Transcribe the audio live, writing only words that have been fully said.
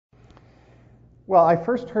Well, I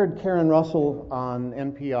first heard Karen Russell on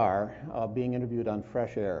NPR being interviewed on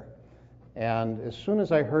Fresh Air. And as soon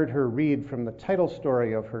as I heard her read from the title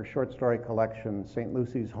story of her short story collection, St.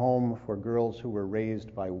 Lucy's Home for Girls Who Were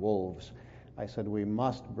Raised by Wolves, I said, we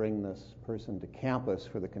must bring this person to campus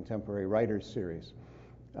for the Contemporary Writers Series.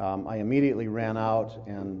 I immediately ran out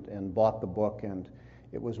and bought the book, and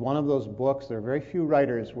it was one of those books, there are very few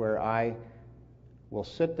writers where I will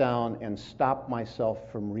sit down and stop myself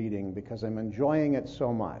from reading because I'm enjoying it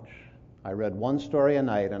so much. I read one story a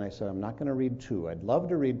night, and I said, I'm not going to read two. I'd love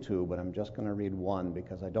to read two, but I'm just going to read one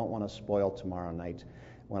because I don't want to spoil tomorrow night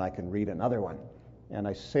when I can read another one. And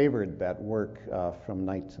I savored that work from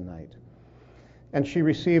night to night. And she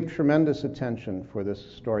received tremendous attention for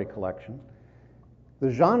this story collection.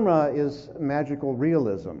 The genre is magical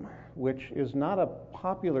realism, which is not a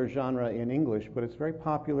popular genre in English, but it's very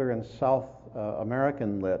popular in South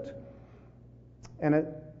American lit. And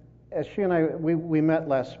as she and I, we met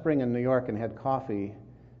last spring in New York and had coffee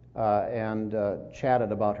and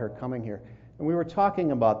chatted about her coming here. And we were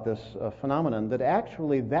talking about this phenomenon that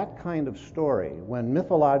actually that kind of story, when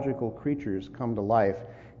mythological creatures come to life,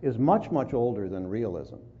 is much, much older than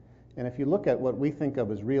realism. And if you look at what we think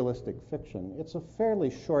of as realistic fiction, it's a fairly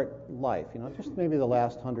short life, just maybe the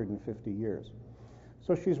last 150 years.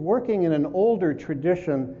 So she's working in an older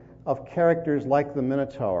tradition of characters like the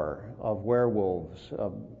Minotaur, of werewolves,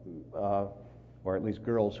 or at least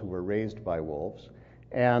girls who were raised by wolves,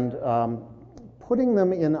 and putting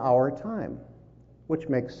them in our time, which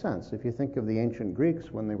makes sense. If you think of the ancient Greeks,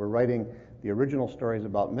 when they were writing the original stories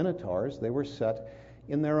about Minotaurs, they were set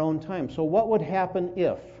in their own time. So what would happen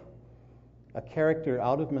if a character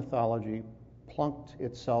out of mythology plunked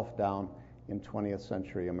itself down in 20th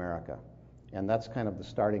century America? And that's kind of the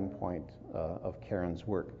starting point of Karen's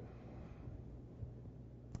work.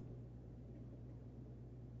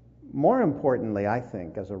 More importantly, I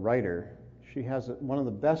think, as a writer, she has one of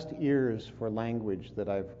the best ears for language that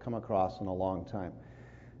I've come across in a long time.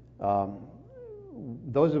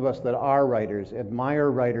 Those of us that are writers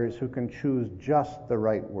admire writers who can choose just the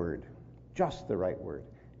right word.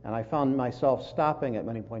 And I found myself stopping at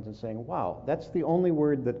many points and saying, wow, that's the only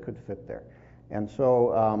word that could fit there. And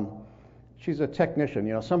so she's a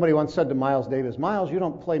technician. Somebody once said to Miles Davis, Miles, you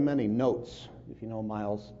don't play many notes. If you know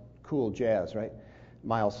Miles, cool jazz, right?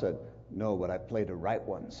 Miles said, no, but I play the right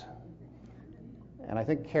ones. And I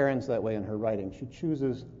think Karen's that way in her writing. She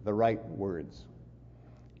chooses the right words.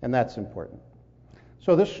 And that's important.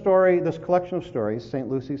 So this collection of stories, St.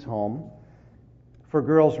 Lucy's Home for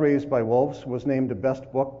Girls Raised by Wolves, was named a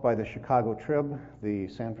best book by the Chicago Trib, the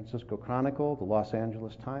San Francisco Chronicle, the Los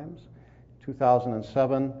Angeles Times.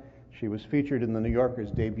 2007, she was featured in the New Yorker's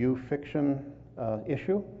debut fiction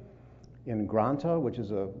issue in Granta, which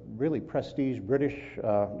is a really prestige British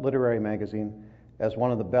literary magazine, as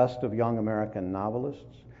one of the best of young American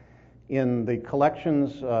novelists. In the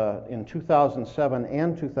collections in 2007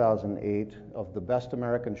 and 2008 of the best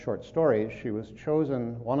American short stories, she was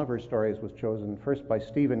chosen, one of her stories was chosen first by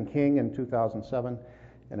Stephen King in 2007,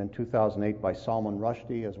 and in 2008 by Salman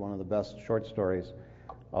Rushdie as one of the best short stories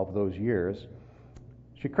of those years.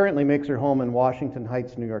 She currently makes her home in Washington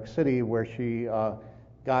Heights, New York City, where she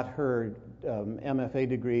got her MFA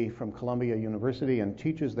degree from Columbia University and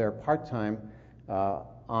teaches there part-time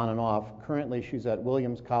on and off. Currently, she's at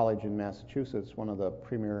Williams College in Massachusetts, one of the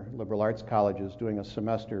premier liberal arts colleges, doing a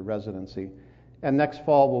semester residency. And next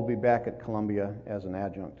fall, we'll be back at Columbia as an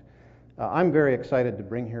adjunct. I'm very excited to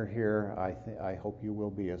bring her here. I hope you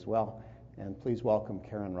will be as well. And please welcome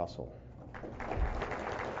Karen Russell.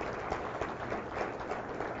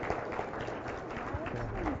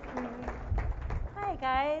 Hi,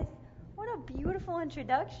 guys. What a beautiful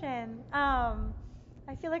introduction.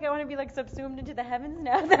 I feel like I want to be subsumed into the heavens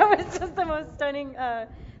now. That was just the most stunning,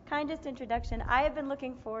 kindest introduction. I have been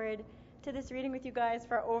looking forward to this reading with you guys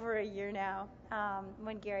for over a year now,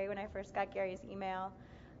 when I first got Gary's email.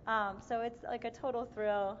 So it's like a total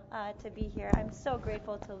thrill to be here. I'm so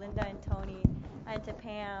grateful to Linda and Tony and to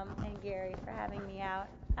Pam and Gary for having me out.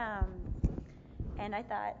 And I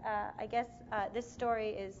thought, I guess this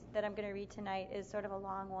story that I'm going to read tonight is sort of a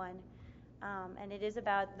long one. And it is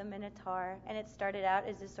about the Minotaur, and it started out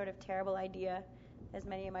as this sort of terrible idea, as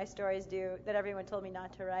many of my stories do, that everyone told me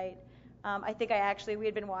not to write. I think we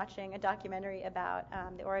had been watching a documentary about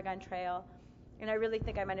the Oregon Trail, and I really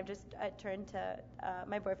think I might have just turned to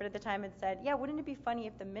my boyfriend at the time and said, yeah, wouldn't it be funny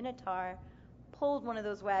if the Minotaur pulled one of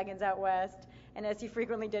those wagons out west? And as he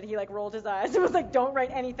frequently did, he rolled his eyes and was like, don't write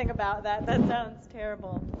anything about that. That sounds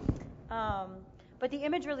terrible. But the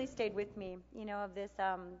image really stayed with me, of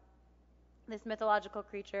this mythological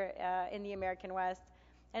creature in the American West.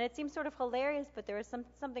 And it seems sort of hilarious, but there was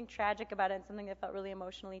something tragic about it and something that felt really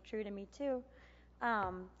emotionally true to me too.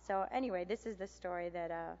 So anyway, this is the story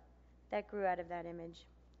that grew out of that image.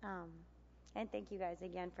 And thank you guys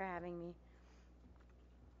again for having me.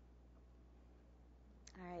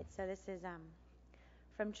 All right, so this is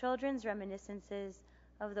from Children's Reminiscences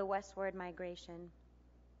of the Westward Migration.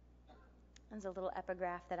 There's a little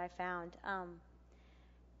epigraph that I found.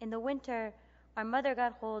 In the winter, our mother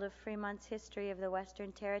got hold of Fremont's history of the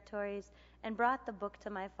Western Territories and brought the book to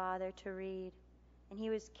my father to read, and he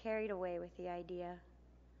was carried away with the idea.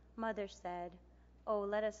 Mother said, "Oh,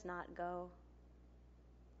 let us not go."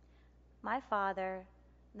 My father,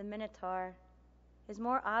 the Minotaur, is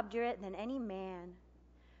more obdurate than any man.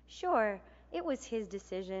 Sure, it was his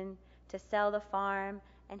decision to sell the farm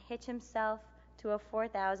and hitch himself to a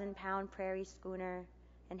 4,000-pound prairie schooner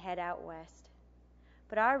and head out west.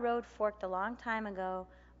 But our road forked a long time ago,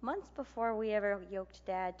 months before we ever yoked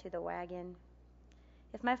Dad to the wagon.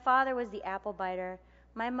 If my father was the apple biter,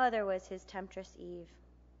 my mother was his temptress Eve.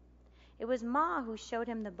 It was Ma who showed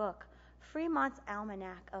him the book, Fremont's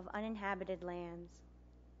Almanac of Uninhabited Lands.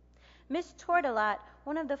 Miss Tortelot,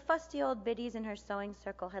 one of the fusty old biddies in her sewing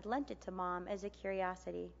circle, had lent it to Mom as a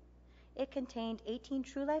curiosity. It contained 18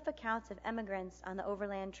 true-life accounts of emigrants on the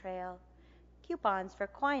overland trail, coupons for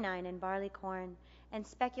quinine and barley corn, and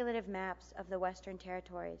speculative maps of the Western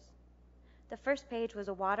Territories. The first page was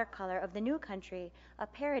a watercolor of the new country, a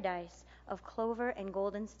paradise of clover and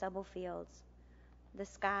golden stubble fields. The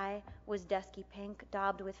sky was dusky pink,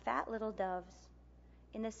 daubed with fat little doves.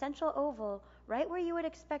 In the central oval, right where you would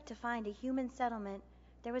expect to find a human settlement,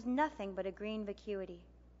 there was nothing but a green vacuity.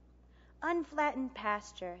 "Unflattened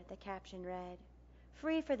pasture," the caption read,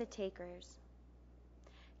 "free for the takers."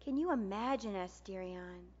 Can you imagine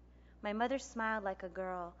Asterion? My mother smiled like a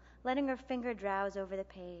girl, letting her finger drowse over the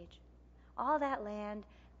page. All that land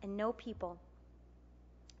and no people.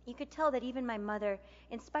 You could tell that even my mother,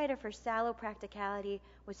 in spite of her sallow practicality,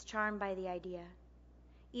 was charmed by the idea.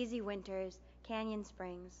 Easy winters, canyon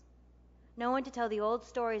springs. No one to tell the old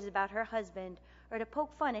stories about her husband or to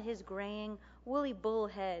poke fun at his graying, woolly bull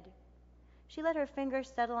head. She let her fingers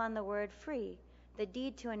settle on the word free, the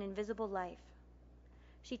deed to an invisible life.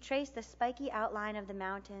 She traced the spiky outline of the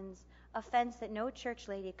mountains, a fence that no church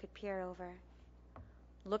lady could peer over.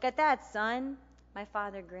 "Look at that, son," my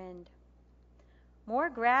father grinned. "More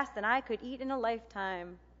grass than I could eat in a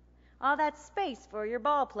lifetime. All that space for your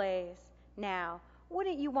ball plays. Now,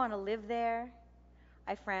 wouldn't you want to live there?"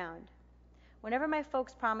 I frowned. Whenever my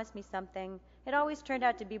folks promised me something, it always turned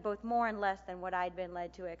out to be both more and less than what I'd been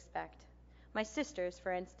led to expect. My sisters,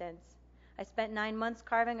 for instance. I spent 9 months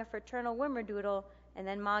carving a fraternal wimmerdoodle, and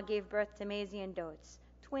then Ma gave birth to Maisie and Dotes,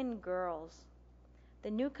 twin girls.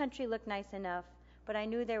 The new country looked nice enough, but I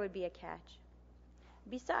knew there would be a catch.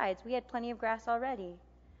 Besides, we had plenty of grass already.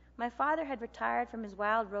 My father had retired from his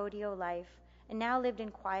wild rodeo life and now lived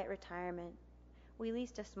in quiet retirement. We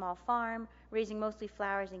leased a small farm, raising mostly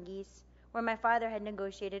flowers and geese, where my father had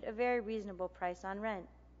negotiated a very reasonable price on rent.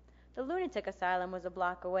 The lunatic asylum was a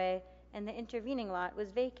block away, and the intervening lot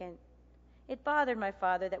was vacant. It bothered my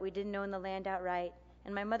father that we didn't own the land outright,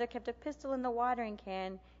 and my mother kept a pistol in the watering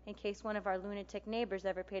can in case one of our lunatic neighbors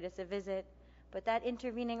ever paid us a visit, but that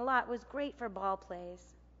intervening lot was great for ball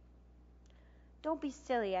plays. "Don't be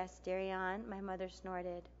silly, Asterion," my mother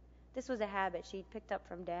snorted. This was a habit she'd picked up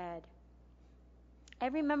from Dad.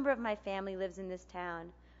 "Every member of my family lives in this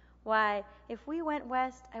town. Why, if we went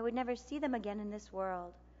west, I would never see them again in this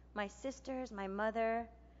world. My sisters, my mother.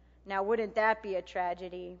 Now wouldn't that be a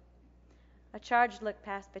tragedy?" A charged look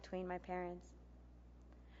passed between my parents.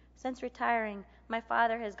 Since retiring, my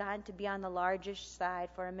father has gotten to be on the largish side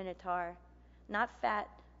for a Minotaur. Not fat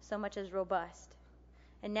so much as robust.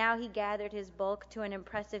 And now he gathered his bulk to an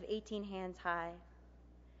impressive 18 hands high.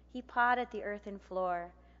 He pawed at the earthen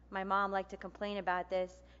floor. My mom liked to complain about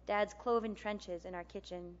this, Dad's cloven trenches in our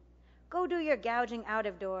kitchen. "Go do your gouging out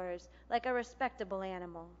of doors, like a respectable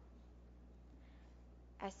animal."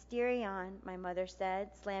 "Asterion," my mother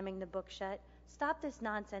said, slamming the book shut, "stop this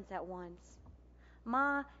nonsense at once.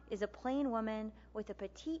 Ma is a plain woman with a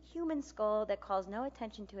petite human skull that calls no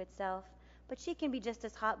attention to itself, but she can be just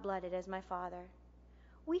as hot-blooded as my father.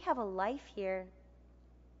 We have a life here."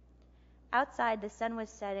 Outside, the sun was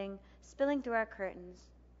setting, spilling through our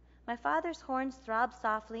curtains. My father's horns throbbed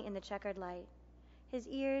softly in the checkered light. His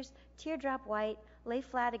ears, teardrop white, lay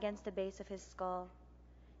flat against the base of his skull.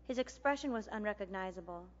 His expression was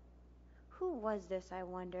unrecognizable. Who was this, I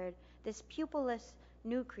wondered, this pupilless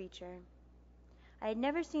new creature? I had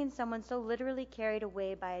never seen someone so literally carried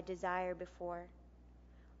away by a desire before.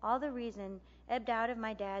 All the reason ebbed out of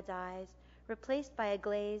my dad's eyes, replaced by a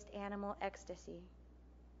glazed animal ecstasy.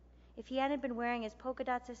 If he hadn't been wearing his polka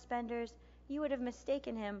dot suspenders, you would have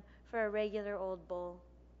mistaken him for a regular old bull.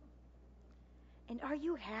 And are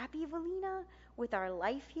you happy, Valina, with our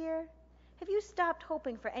life here? Have you stopped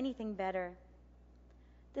hoping for anything better?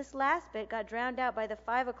 This last bit got drowned out by the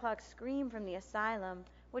 5 o'clock scream from the asylum,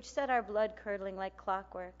 which set our blood curdling like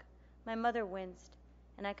clockwork. My mother winced,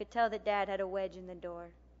 and I could tell that Dad had a wedge in the door.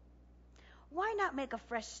 Why not make a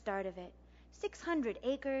fresh start of it? 600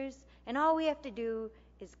 acres, and all we have to do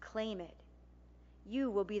is claim it.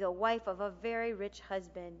 You will be the wife of a very rich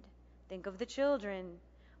husband. Think of the children.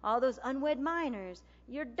 All those unwed minors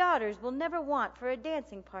your daughters will never want for a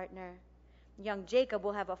dancing partner. Young Jacob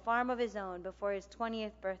will have a farm of his own before his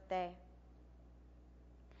 20th birthday.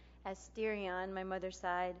 Asterion, my mother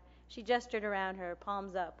sighed. She gestured around her,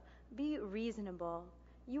 palms up. Be reasonable.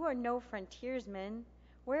 You are no frontiersman.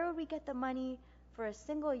 Where would we get the money for a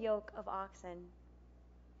single yoke of oxen?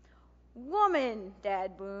 Woman,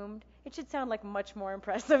 Dad boomed. It should sound like much more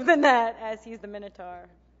impressive than that, as he's the Minotaur.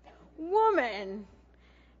 Woman!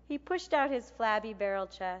 He pushed out his flabby barrel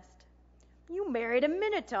chest. You married a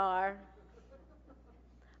Minotaur.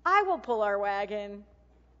 I will pull our wagon.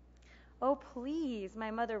 Oh, please,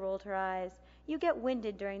 my mother rolled her eyes. You get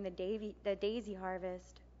winded during the daisy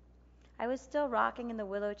harvest. I was still rocking in the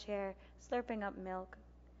willow chair, slurping up milk.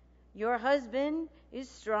 Your husband is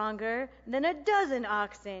stronger than a dozen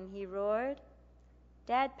oxen, he roared.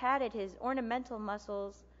 Dad patted his ornamental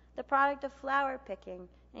muscles, the product of flower picking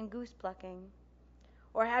and goose plucking.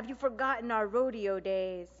 Or have you forgotten our rodeo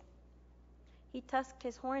days? He tusked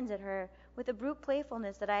his horns at her with a brute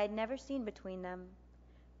playfulness that I had never seen between them.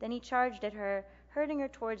 Then he charged at her, herding her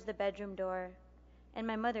towards the bedroom door. And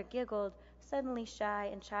my mother giggled, suddenly shy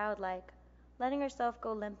and childlike, letting herself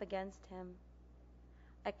go limp against him.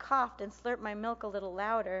 I coughed and slurped my milk a little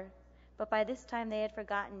louder, but by this time they had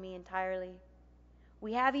forgotten me entirely.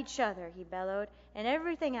 We have each other, he bellowed, and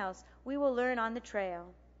everything else we will learn on the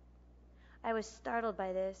trail. I was startled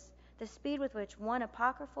by this, the speed with which one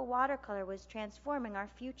apocryphal watercolor was transforming our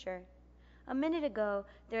future. A minute ago,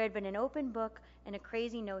 there had been an open book and a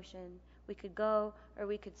crazy notion. We could go or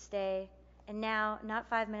we could stay, and now, not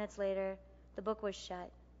 5 minutes later, the book was shut.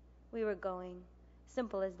 We were going.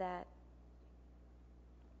 Simple as that.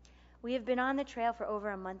 We have been on the trail for over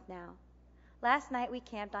a month now. Last night we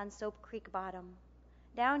camped on Soap Creek bottom.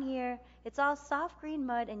 Down here, it's all soft green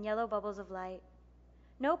mud and yellow bubbles of light.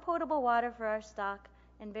 No potable water for our stock,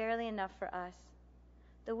 and barely enough for us.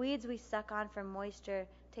 The weeds we suck on for moisture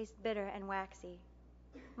taste bitter and waxy.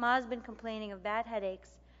 Ma's been complaining of bad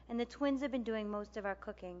headaches, and the twins have been doing most of our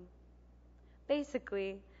cooking.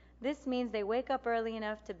 Basically, this means they wake up early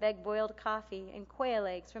enough to beg boiled coffee and quail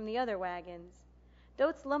eggs from the other wagons.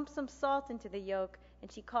 Dotes lumps some salt into the yolk,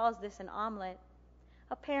 and she calls this an omelet.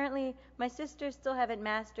 Apparently, my sisters still haven't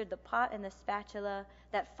mastered the pot and the spatula,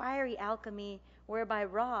 that fiery alchemy whereby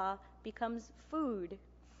raw becomes food.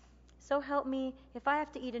 So help me, if I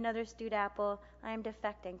have to eat another stewed apple, I am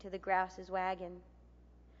defecting to the Grouse's wagon.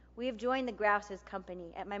 We have joined the Grouse's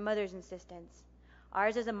company at my mother's insistence.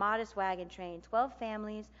 Ours is a modest wagon train, 12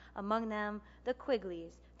 families, among them the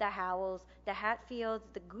Quigleys, the Howells, the Hatfields,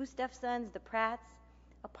 the Gustafsons, the Pratts,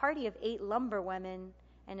 a party of 8 lumber women,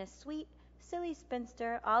 and a sweet, silly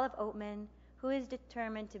spinster, Olive Oatman, who is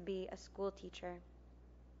determined to be a school teacher.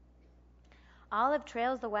 Olive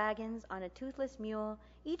trails the wagons on a toothless mule,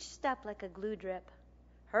 each step like a glue drip.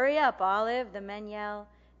 Hurry up, Olive, the men yell,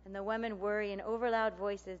 and the women worry in overloud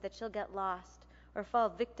voices that she'll get lost or fall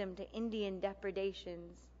victim to Indian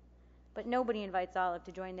depredations. But nobody invites Olive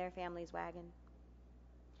to join their family's wagon.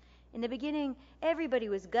 In the beginning, everybody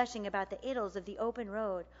was gushing about the idols of the open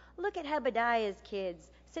road. Look at Hebediah's kids,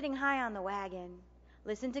 sitting high on the wagon.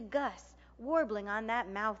 Listen to Gus, warbling on that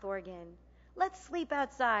mouth organ. Let's sleep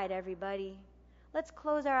outside, everybody. Let's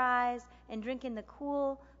close our eyes and drink in the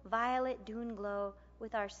cool, violet dune glow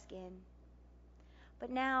with our skin. But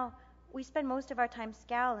now, we spend most of our time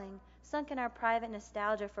scowling, sunk in our private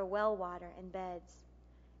nostalgia for well water and beds.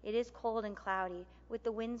 It is cold and cloudy, with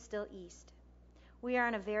the wind still east. We are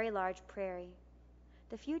on a very large prairie.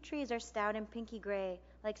 The few trees are stout and pinky gray,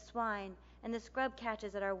 like swine, and the scrub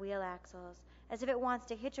catches at our wheel axles, as if it wants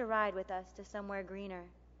to hitch a ride with us to somewhere greener.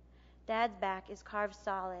 Dad's back is carved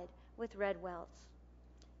solid, with red welts.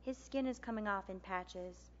 His skin is coming off in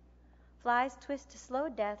patches. Flies twist to slow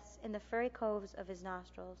deaths in the furry coves of his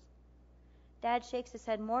nostrils. Dad shakes his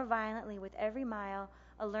head more violently with every mile,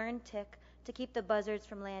 a learned tick to keep the buzzards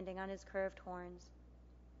from landing on his curved horns.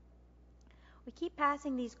 We keep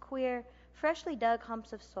passing these queer, freshly dug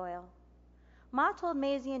humps of soil. Ma told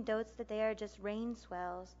Maisie and Dotes that they are just rain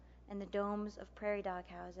swells, and the domes of prairie dog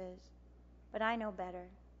houses. But I know better.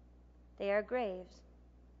 They are graves.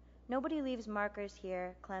 Nobody leaves markers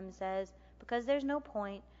here, Clem says, because there's no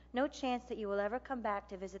point, no chance that you will ever come back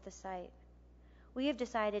to visit the site. We have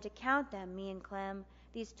decided to count them, me and Clem,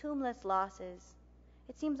 these tombless losses.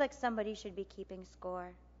 It seems like somebody should be keeping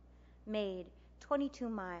score. Made 22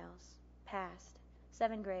 miles. Passed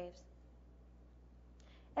 7 graves.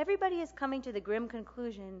 Everybody is coming to the grim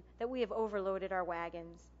conclusion that we have overloaded our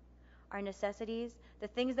wagons. Our necessities, the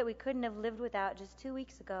things that we couldn't have lived without just 2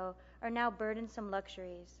 weeks ago, are now burdensome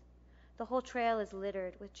luxuries. The whole trail is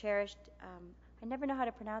littered with cherished, I never know how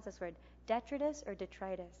to pronounce this word, detritus or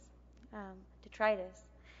detritus? Detritus.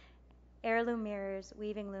 Heirloom mirrors,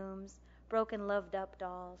 weaving looms, broken loved-up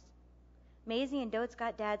dolls. Maisie and Dotes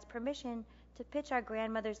got Dad's permission to pitch our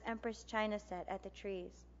grandmother's Empress china set at the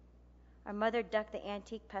trees. Our mother ducked the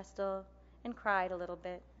antique pestle and cried a little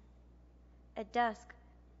bit. At dusk,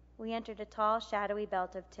 we entered a tall, shadowy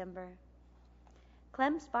belt of timber.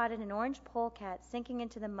 Clem spotted an orange polecat sinking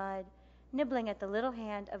into the mud, nibbling at the little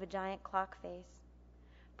hand of a giant clock face.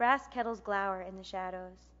 Brass kettles glower in the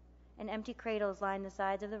shadows, and empty cradles line the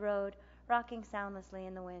sides of the road, rocking soundlessly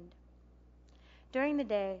in the wind. During the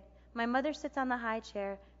day, my mother sits on the high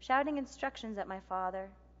chair, shouting instructions at my father.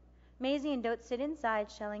 Maisie and Dote sit inside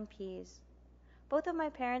shelling peas. Both of my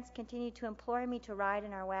parents continue to implore me to ride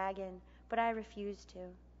in our wagon, but I refuse to.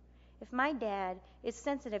 If my dad is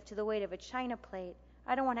sensitive to the weight of a china plate,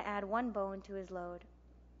 I don't want to add one bone to his load.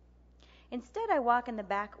 Instead, I walk in the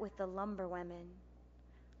back with the lumber women.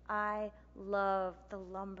 I love the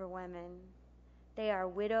lumber women. They are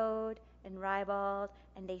widowed and ribald,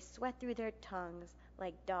 and they sweat through their tongues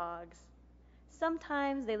like dogs.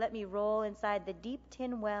 Sometimes they let me roll inside the deep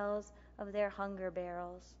tin wells of their hunger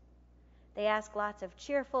barrels. They ask lots of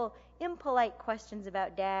cheerful, impolite questions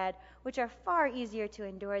about Dad, which are far easier to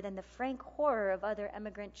endure than the frank horror of other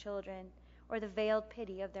emigrant children or the veiled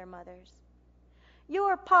pity of their mothers.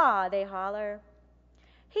 Your pa, they holler.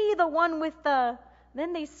 He the one with the...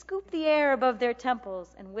 Then they scoop the air above their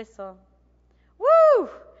temples and whistle. Woo!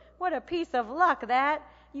 What a piece of luck that,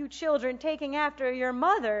 you children taking after your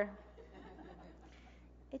mother.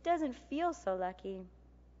 It doesn't feel so lucky.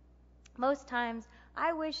 Most times,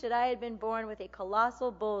 I wish that I had been born with a colossal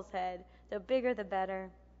bull's head, the bigger the better.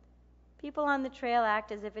 People on the trail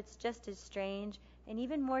act as if it's just as strange and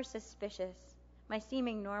even more suspicious, my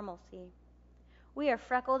seeming normalcy. We are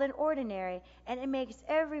freckled and ordinary, and it makes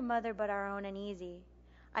every mother but our own uneasy.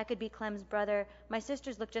 I could be Clem's brother. My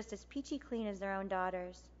sisters look just as peachy clean as their own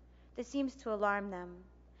daughters. This seems to alarm them.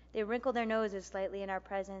 They wrinkle their noses slightly in our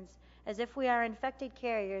presence, as if we are infected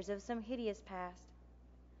carriers of some hideous past.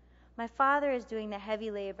 My father is doing the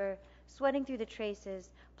heavy labor, sweating through the traces,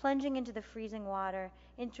 plunging into the freezing water,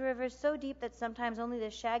 into rivers so deep that sometimes only the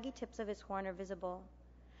shaggy tips of his horn are visible.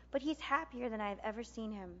 But he's happier than I have ever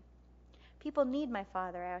seen him. People need my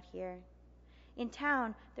father out here. In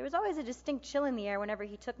town, there was always a distinct chill in the air whenever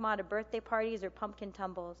he took Ma to birthday parties or pumpkin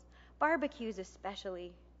tumbles, barbecues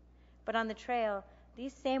especially. But on the trail,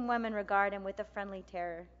 these same women regard him with a friendly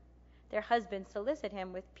terror. Their husbands solicit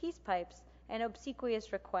him with peace pipes and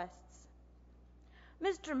obsequious requests.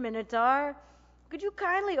 Mr. Minotaur, could you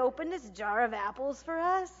kindly open this jar of apples for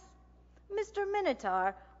us? Mr.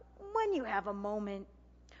 Minotaur, when you have a moment,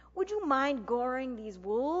 would you mind goring these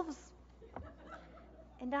wolves?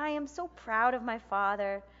 And I am so proud of my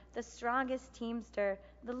father, the strongest teamster,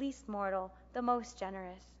 the least mortal, the most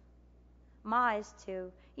generous. Ma is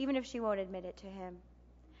too, even if she won't admit it to him.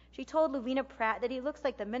 She told Luvina Pratt that he looks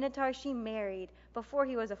like the Minotaur she married before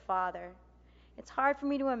he was a father. It's hard for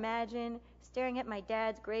me to imagine staring at my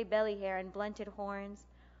dad's gray belly hair and blunted horns,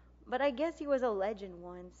 but I guess he was a legend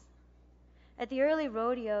once. At the early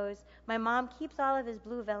rodeos, my mom keeps all of his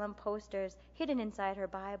blue vellum posters hidden inside her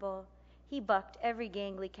Bible. He bucked every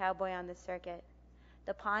gangly cowboy on the circuit.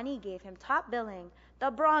 The Pawnee gave him top billing, the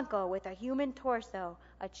Bronco with a human torso,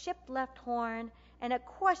 a chipped left horn, and a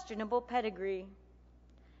questionable pedigree.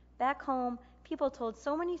 Back home, people told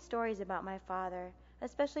so many stories about my father,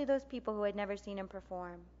 especially those people who had never seen him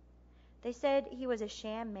perform. They said he was a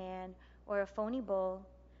sham man or a phony bull,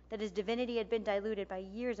 that his divinity had been diluted by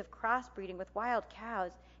years of crossbreeding with wild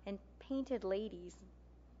cows and painted ladies.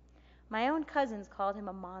 My own cousins called him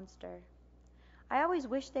a monster. I always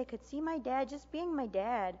wished they could see my dad just being my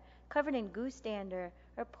dad, covered in goose dander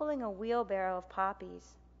or pulling a wheelbarrow of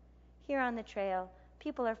poppies. Here on the trail,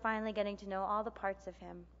 people are finally getting to know all the parts of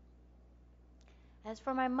him. As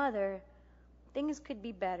for my mother, things could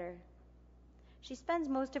be better. She spends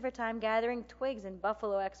most of her time gathering twigs and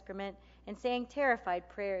buffalo excrement and saying terrified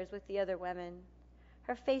prayers with the other women.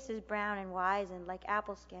 Her face is brown and wizened like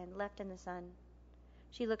apple skin left in the sun.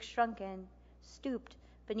 She looks shrunken, stooped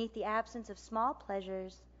beneath the absence of small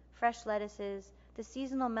pleasures, fresh lettuces, the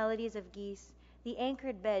seasonal melodies of geese, the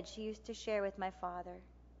anchored bed she used to share with my father.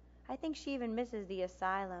 I think she even misses the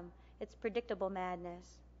asylum, its predictable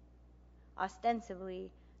madness.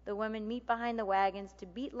 Ostensibly, the women meet behind the wagons to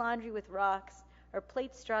beat laundry with rocks or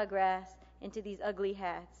plait straw grass into these ugly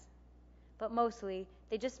hats. But mostly,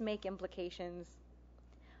 they just make implications.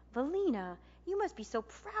 "Valina, you must be so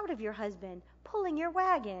proud of your husband, pulling your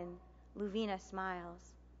wagon." Luvina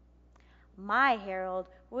smiles. "My Harold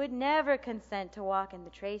would never consent to walk in the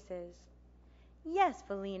traces." "Yes,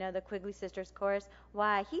 Valina," the Quigley sisters chorus.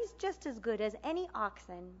 "Why, he's just as good as any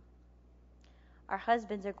oxen." "Our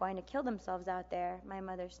husbands are going to kill themselves out there," my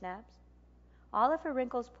mother snaps. All of her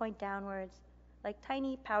wrinkles point downwards, like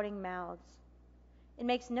tiny pouting mouths. "It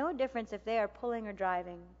makes no difference if they are pulling or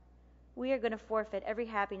driving. We are going to forfeit every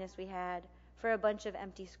happiness we had for a bunch of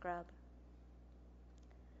empty scrub."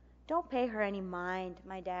 "Don't pay her any mind,"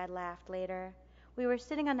 my dad laughed later. We were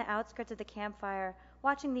sitting on the outskirts of the campfire,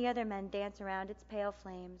 watching the other men dance around its pale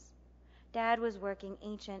flames. Dad was working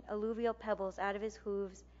ancient alluvial pebbles out of his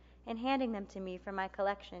hooves and handing them to me for my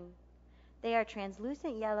collection. They are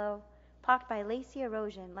translucent yellow, pocked by lacy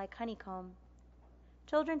erosion like honeycomb.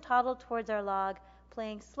 Children toddled towards our log,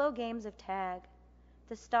 playing slow games of tag.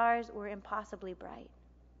 The stars were impossibly bright.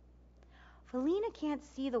 "Valina can't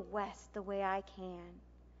see the West the way I can.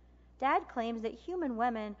 Dad claims that human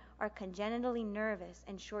women are congenitally nervous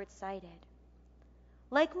and short-sighted."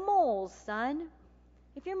 "Like moles, son.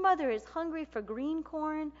 If your mother is hungry for green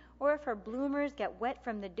corn, or if her bloomers get wet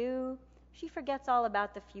from the dew, she forgets all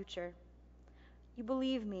about the future. You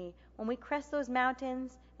believe me, when we crest those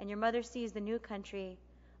mountains and your mother sees the new country,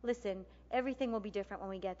 listen, everything will be different when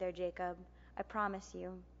we get there, Jacob. I promise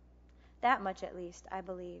you. That much, at least, I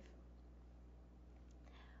believe."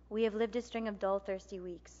 We have lived a string of dull, thirsty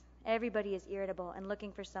weeks. Everybody is irritable and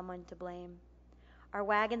looking for someone to blame. Our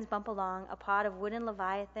wagons bump along, a pod of wooden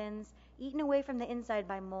leviathans, eaten away from the inside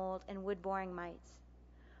by mold and wood-boring mites.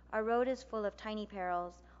 Our road is full of tiny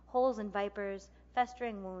perils, holes and vipers,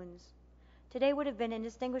 festering wounds. Today would have been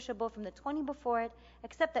indistinguishable from the 20 before it,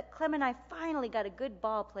 except that Clem and I finally got a good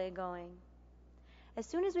ball play going. As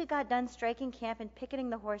soon as we got done striking camp and picketing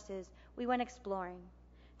the horses, we went exploring.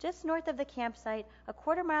 Just north of the campsite, a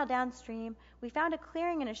quarter-mile downstream, we found a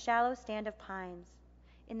clearing and a shallow stand of pines.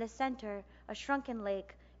 In the center, a shrunken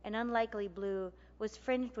lake, an unlikely blue, was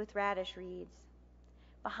fringed with radish reeds.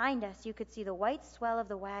 Behind us, you could see the white swell of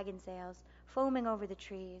the wagon sails foaming over the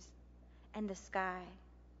trees. And the sky.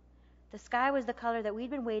 The sky was the color that we'd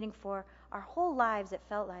been waiting for our whole lives, it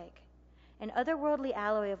felt like. An otherworldly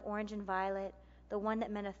alloy of orange and violet, the one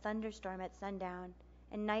that meant a thunderstorm at sundown,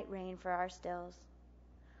 and night rain for our stills.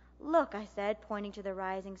 "Look," I said, pointing to the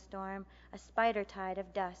rising storm, a spider tide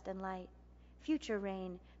of dust and light. Future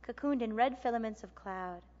rain, cocooned in red filaments of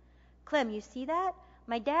cloud. "Clem, you see that?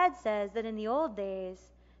 My dad says that in the old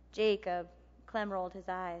days—" "Jacob," Clem rolled his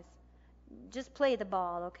eyes. "Just play the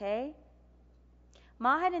ball, okay?"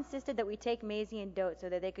 Ma had insisted that we take Maisie and Dote so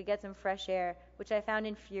that they could get some fresh air, which I found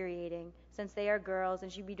infuriating, since they are girls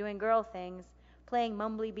and should be doing girl things, playing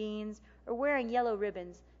mumbly beans or wearing yellow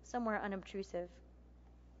ribbons somewhere unobtrusive.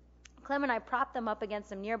 Clem and I propped them up against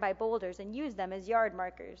some nearby boulders and used them as yard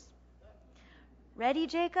markers. "Ready,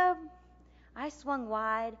 Jacob?" I swung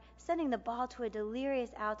wide, sending the ball to a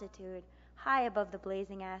delirious altitude, high above the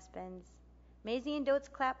blazing aspens. Maisie and Dotes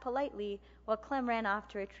clapped politely, while Clem ran off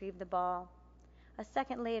to retrieve the ball. A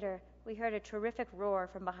second later, we heard a terrific roar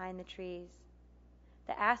from behind the trees.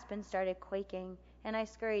 The aspen started quaking, and I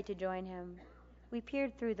scurried to join him. We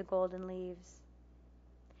peered through the golden leaves.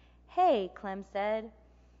 "Hey," Clem said,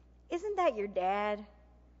 "isn't that your dad?"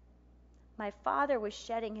 My father was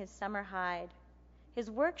shedding his summer hide.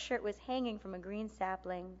 His work shirt was hanging from a green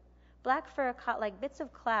sapling. Black fur caught like bits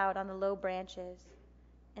of cloud on the low branches.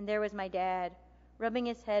 And there was my dad, rubbing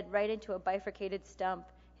his head right into a bifurcated stump,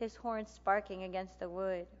 his horns sparking against the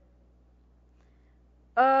wood.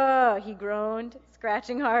 "Ugh," he groaned,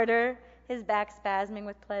 scratching harder, his back spasming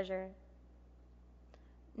with pleasure.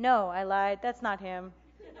 "No," I lied, "that's not him."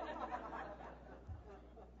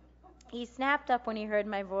 He snapped up when he heard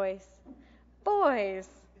my voice. "Boys!"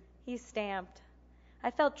 He stamped. I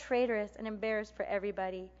felt traitorous and embarrassed for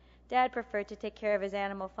everybody. Dad preferred to take care of his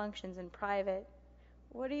animal functions in private.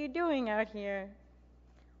 "What are you doing out here?"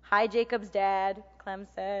 "Hi, Jacob's dad," Clem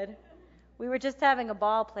said. "We were just having a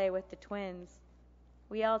ball play with the twins."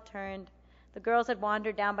 We all turned. The girls had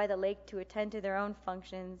wandered down by the lake to attend to their own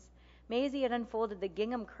functions. Maisie had unfolded the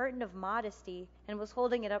gingham curtain of modesty and was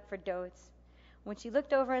holding it up for Dotes. When she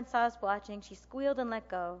looked over and saw us watching, she squealed and let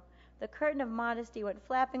go. The curtain of modesty went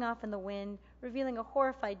flapping off in the wind, revealing a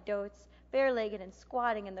horrified Dotes, bare-legged and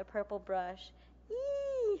squatting in the purple brush.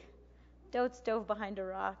 Eee! Dotes dove behind a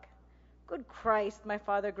rock. Good Christ, my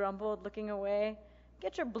father grumbled, looking away.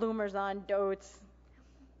 Get your bloomers on, Dotes.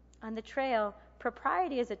 On the trail,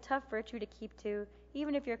 propriety is a tough virtue to keep to,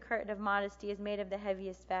 even if your curtain of modesty is made of the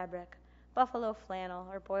heaviest fabric, buffalo flannel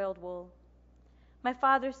or boiled wool. My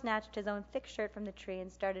father snatched his own thick shirt from the tree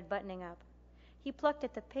and started buttoning up. He plucked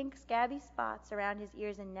at the pink, scabby spots around his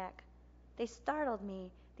ears and neck. They startled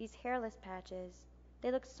me, these hairless patches.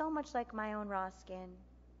 They looked so much like my own raw skin.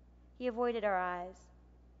 He avoided our eyes.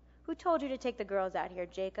 Who told you to take the girls out here,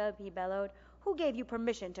 Jacob? He bellowed. Who gave you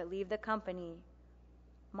permission to leave the company?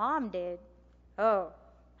 Mom did. Oh,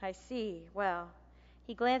 I see. Well,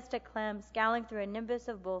 he glanced at Clem, scowling through a nimbus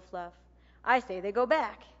of bull fluff. I say they go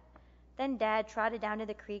back. Then Dad trotted down to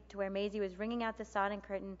the creek to where Maisie was wringing out the sodden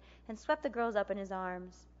curtain and swept the girls up in his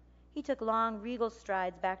arms. He took long, regal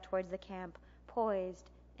strides back towards the camp, poised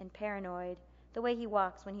and paranoid, the way he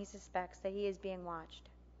walks when he suspects that he is being watched.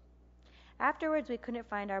 Afterwards, we couldn't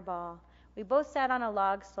find our ball. We both sat on a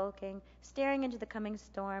log sulking, staring into the coming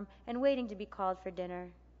storm and waiting to be called for dinner.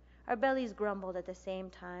 Our bellies grumbled at the same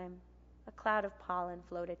time. A cloud of pollen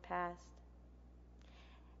floated past.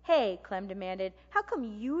 Hey, Clem demanded, how come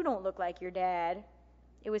you don't look like your dad?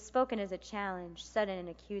 It was spoken as a challenge, sudden and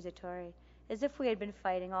accusatory, as if we had been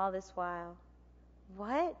fighting all this while.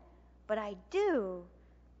 What? But I do.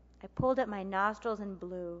 I pulled at my nostrils and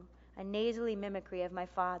blew, a nasally mimicry of my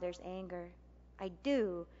father's anger. I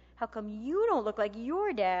do. How come you don't look like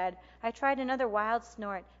your dad? I tried another wild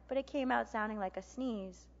snort, but it came out sounding like a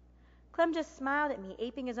sneeze. Clem just smiled at me,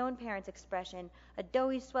 aping his own parents' expression, a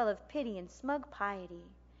doughy swell of pity and smug piety.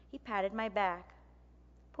 He patted my back.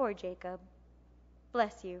 Poor Jacob.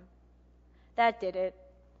 Bless you. That did it.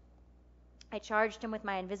 I charged him with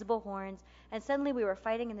my invisible horns, and suddenly we were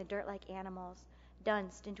fighting in the dirt like animals,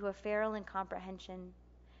 dunced into a feral incomprehension,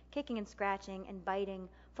 kicking and scratching and biting,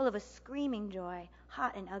 full of a screaming joy,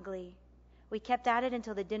 hot and ugly. We kept at it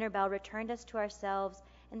until the dinner bell returned us to ourselves,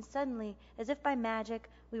 and suddenly, as if by magic,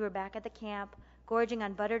 we were back at the camp, gorging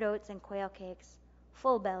on buttered oats and quail cakes,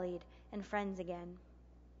 full-bellied and friends again.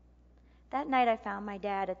 That night I found my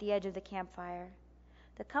dad at the edge of the campfire.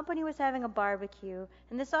 The company was having a barbecue,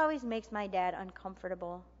 and this always makes my dad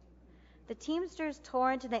uncomfortable. The teamsters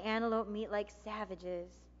tore into the antelope meat like savages.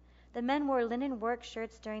 The men wore linen work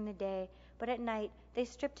shirts during the day, but at night they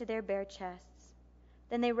stripped to their bare chests.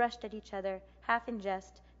 Then they rushed at each other, half in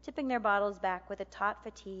jest, tipping their bottles back with a taut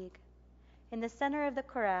fatigue. In the center of the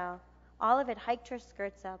corral, Olive had hiked her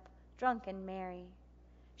skirts up, drunk and merry.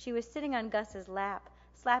 She was sitting on Gus's lap,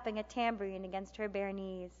 slapping a tambourine against her bare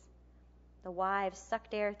knees. The wives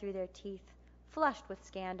sucked air through their teeth, flushed with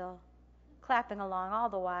scandal, clapping along all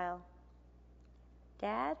the while.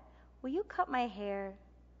 Dad, will you cut my hair?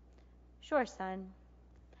 Sure, son.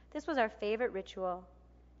 This was our favorite ritual.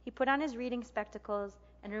 He put on his reading spectacles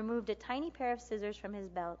and removed a tiny pair of scissors from his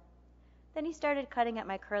belt. Then he started cutting at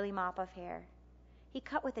my curly mop of hair. He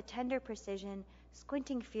cut with a tender precision,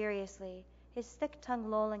 squinting furiously, his thick tongue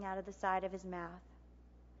lolling out of the side of his mouth.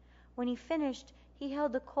 When he finished, he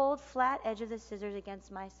held the cold, flat edge of the scissors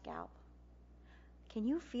against my scalp. Can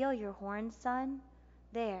you feel your horns, son?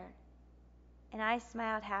 There. And I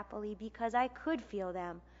smiled happily because I could feel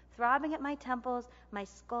them, throbbing at my temples, my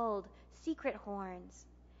skulled, secret horns.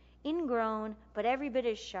 Ingrown, but every bit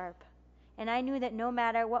as sharp. And I knew that no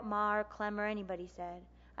matter what Ma or Clem or anybody said,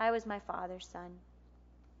 I was my father's son.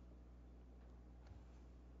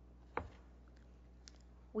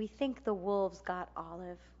 We think the wolves got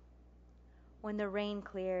Olive. When the rain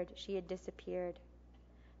cleared, she had disappeared.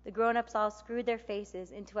 The grown-ups all screwed their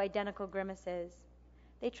faces into identical grimaces.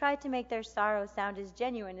 They tried to make their sorrow sound as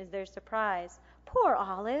genuine as their surprise. Poor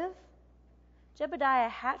Olive! Jebediah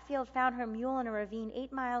Hatfield found her mule in a ravine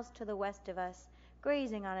 8 miles to the west of us,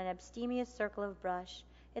 grazing on an abstemious circle of brush,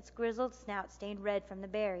 its grizzled snout stained red from the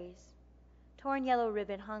berries. Torn yellow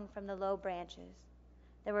ribbon hung from the low branches.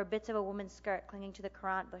 There were bits of a woman's skirt clinging to the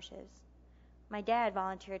currant bushes. My dad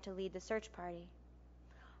volunteered to lead the search party.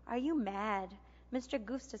 Are you mad? Mr.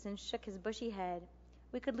 Gustafson shook his bushy head.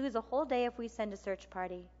 We could lose a whole day if we send a search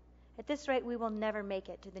party. At this rate, we will never make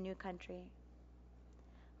it to the new country.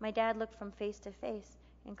 My dad looked from face to face,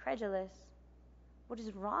 incredulous. What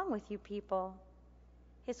is wrong with you people?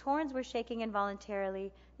 His horns were shaking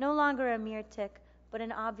involuntarily, no longer a mere tic, but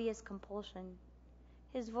an obvious compulsion.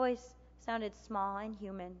 His voice sounded small and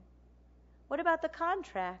human. What about the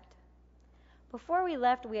contract? Before we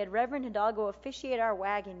left, we had Reverend Hidalgo officiate our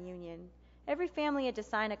wagon union. Every family had to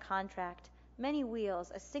sign a contract, Many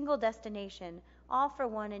wheels, a single destination, all for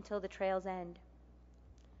one until the trail's end.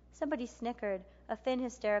 Somebody snickered, a thin,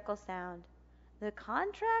 hysterical sound. "The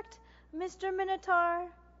contract, Mr.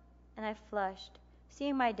 Minotaur?" And I flushed,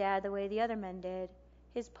 seeing my dad the way the other men did,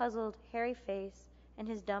 his puzzled, hairy face and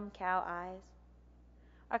his dumb cow eyes.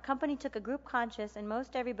 Our company took a group conscience, and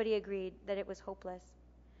most everybody agreed that it was hopeless.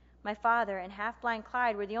 My father and half-blind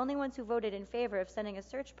Clyde were the only ones who voted in favor of sending a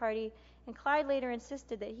search party, and Clyde later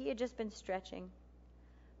insisted that he had just been stretching.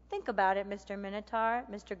 "Think about it, Mr. Minotaur,"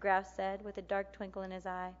 Mr. Grouse said, with a dark twinkle in his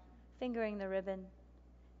eye, fingering the ribbon.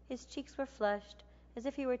 His cheeks were flushed, as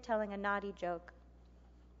if he were telling a naughty joke.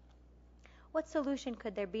 What solution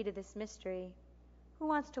could there be to this mystery? Who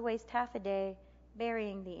wants to waste half a day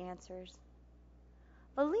burying the answers?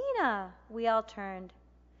 "Valina!" We all turned.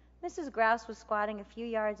 Mrs. Grouse was squatting a few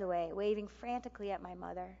yards away, waving frantically at my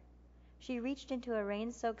mother. She reached into a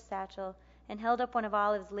rain-soaked satchel and held up one of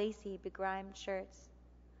Olive's lacy, begrimed shirts.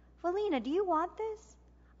 "Valina, do you want this?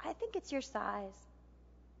 I think it's your size."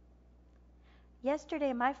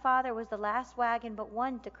 Yesterday my father was the last wagon but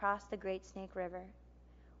one to cross the Great Snake River.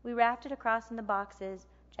 We rafted across in the boxes,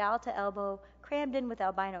 jowl to elbow, crammed in with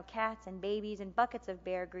albino cats and babies and buckets of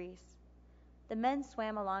bear grease. The men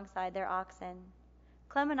swam alongside their oxen.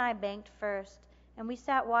 Clem and I banked first, and we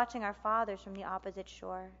sat watching our fathers from the opposite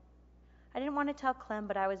shore. I didn't want to tell Clem,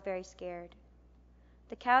 but I was very scared.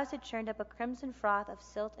 The cows had churned up a crimson froth of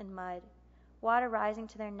silt and mud, water rising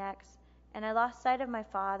to their necks, and I lost sight of my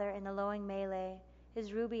father in the lowing melee,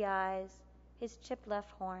 his ruby eyes, his chipped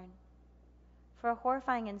left horn. For a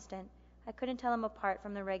horrifying instant, I couldn't tell him apart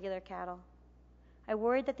from the regular cattle. I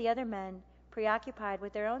worried that the other men, preoccupied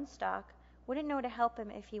with their own stock, wouldn't know to help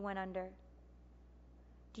him if he went under.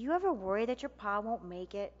 "Do you ever worry that your pa won't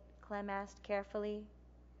make it?" Clem asked carefully.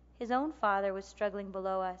 His own father was struggling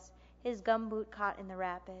below us, his gumboot caught in the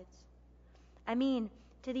rapids. "I mean,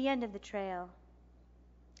 to the end of the trail."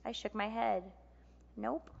 I shook my head.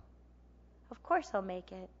 "Nope. Of course he'll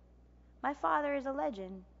make it. My father is a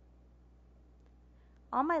legend."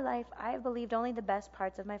 All my life I have believed only the best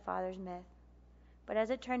parts of my father's myth. But as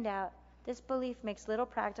it turned out, this belief makes little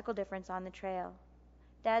practical difference on the trail.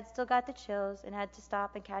 Dad still got the chills and had to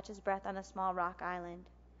stop and catch his breath on a small rock island.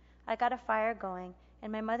 I got a fire going,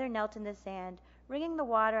 and my mother knelt in the sand, wringing the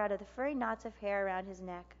water out of the furry knots of hair around his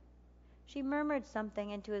neck. She murmured something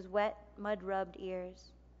into his wet, mud-rubbed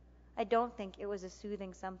ears. I don't think it was a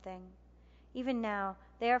soothing something. Even now,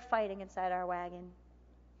 they are fighting inside our wagon.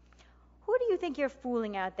 "Who do you think you're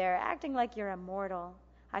fooling out there, acting like you're immortal?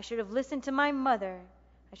 I should have listened to my mother.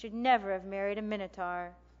 I should never have married a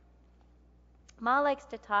Minotaur." Ma likes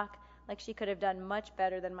to talk like she could have done much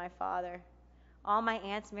better than my father. All my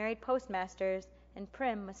aunts married postmasters and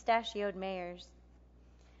prim, mustachioed mayors.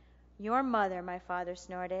 "Your mother," my father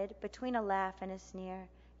snorted, between a laugh and a sneer.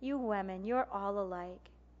 "You women, you're all alike."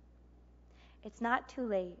 It's not too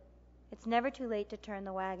late. It's never too late to turn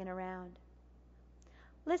the wagon around.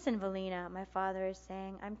 "Listen, Valina," my father is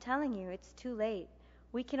saying. "I'm telling you, it's too late.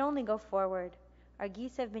 We can only go forward. Our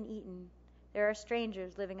geese have been eaten. There are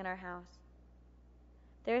strangers living in our house."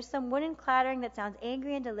 There is some wooden clattering that sounds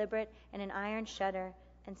angry and deliberate, and an iron shudder,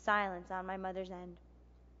 and silence on my mother's end.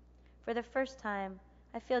 For the first time,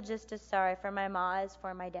 I feel just as sorry for my ma as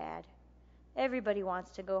for my dad. Everybody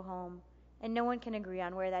wants to go home, and no one can agree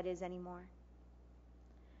on where that is anymore.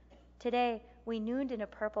 Today, we nooned in a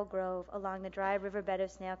purple grove along the dry riverbed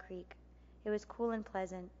of Snail Creek. It was cool and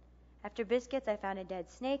pleasant. After biscuits, I found a dead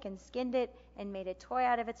snake and skinned it and made a toy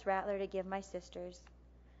out of its rattler to give my sisters.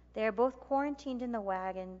 They are both quarantined in the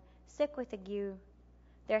wagon, sick with ague.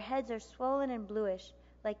 Their heads are swollen and bluish,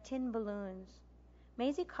 like tin balloons.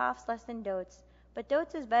 Maisie coughs less than Dotes, but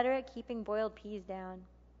Dotes is better at keeping boiled peas down.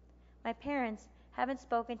 My parents haven't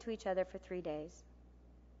spoken to each other for 3 days.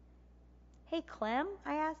 "Hey, Clem,"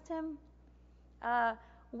 I asked him,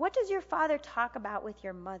 what does your father talk about with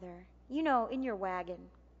your mother? You know, in your wagon."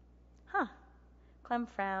 "Huh." Clem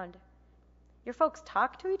frowned. "Your folks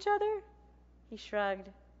talk to each other?" He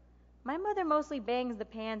shrugged. "My mother mostly bangs the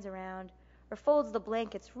pans around, or folds the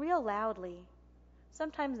blankets real loudly.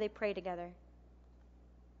 Sometimes they pray together."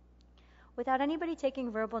 Without anybody taking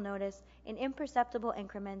verbal notice, in imperceptible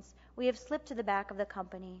increments, we have slipped to the back of the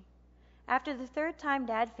company. After the third time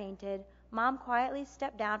Dad fainted, Mom quietly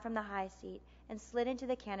stepped down from the high seat and slid into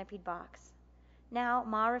the canopied box. Now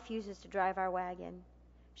Ma refuses to drive our wagon.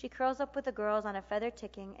 She curls up with the girls on a feather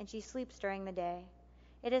ticking, and she sleeps during the day.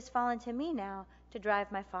 It has fallen to me now to drive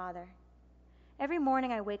my father. Every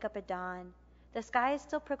morning I wake up at dawn. The sky is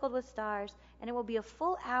still prickled with stars, and it will be a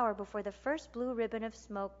full hour before the first blue ribbon of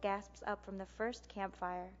smoke gasps up from the first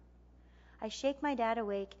campfire. I shake my dad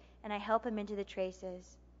awake and I help him into the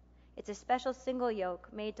traces. It's a special single yoke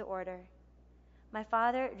made to order. My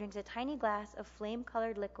father drinks a tiny glass of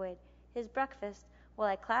flame-colored liquid, his breakfast, while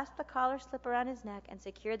I clasp the collar slip around his neck and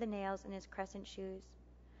secure the nails in his crescent shoes.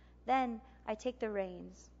 Then I take the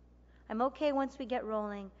reins. I'm okay once we get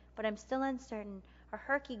rolling, but I'm still uncertain, a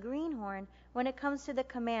herky greenhorn, when it comes to the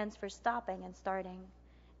commands for stopping and starting.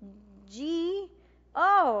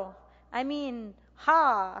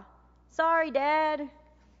 Ha! Sorry, Dad.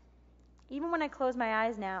 Even when I close my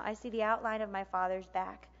eyes now, I see the outline of my father's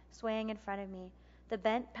back, swaying in front of me, the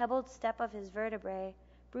bent, pebbled step of his vertebrae,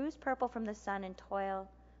 bruised purple from the sun and toil,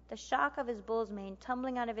 the shock of his bull's mane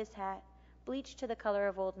tumbling out of his hat, bleached to the color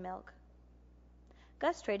of old milk.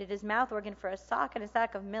 Gus traded his mouth organ for a sock and a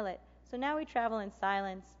sack of millet, so now we travel in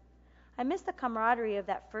silence. I miss the camaraderie of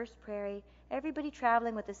that first prairie, everybody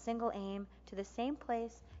traveling with a single aim, to the same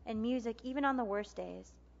place, and music even on the worst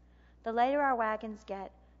days. The lighter our wagons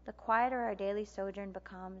get, the quieter our daily sojourn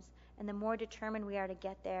becomes, and the more determined we are to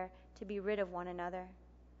get there, to be rid of one another.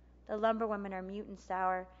 The lumberwomen are mute and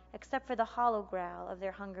sour, except for the hollow growl of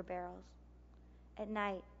their hunger barrels. At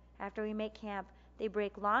night, after we make camp, they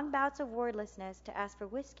break long bouts of wordlessness to ask for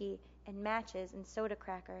whiskey and matches and soda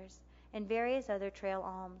crackers and various other trail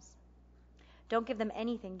alms. Don't give them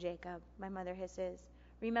anything, Jacob, my mother hisses.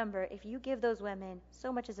 Remember, if you give those women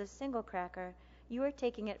so much as a single cracker, you are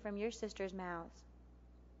taking it from your sisters' mouths.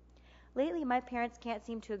 Lately, my parents can't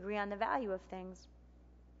seem to agree on the value of things.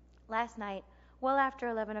 Last night, well after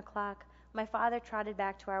 11 o'clock, my father trotted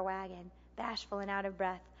back to our wagon, bashful and out of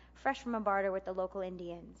breath, fresh from a barter with the local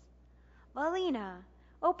Indians. Valina,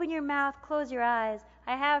 open your mouth, close your eyes.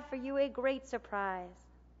 I have for you a great surprise.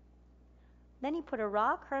 Then he put a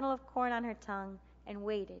raw kernel of corn on her tongue and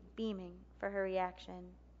waited, beaming, for her reaction.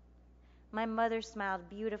 My mother smiled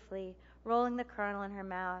beautifully, rolling the kernel in her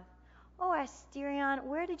mouth. Oh, Asterion,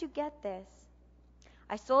 where did you get this?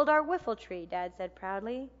 I sold our whiffle tree, Dad said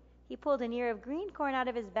proudly. He pulled an ear of green corn out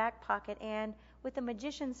of his back pocket and, with a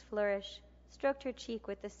magician's flourish, stroked her cheek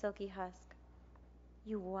with the silky husk.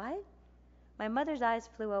 You what? My mother's eyes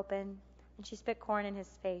flew open, and she spit corn in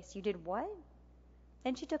his face. You did what?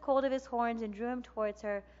 Then she took hold of his horns and drew him towards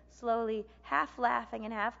her, slowly, half laughing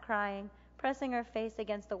and half crying, pressing her face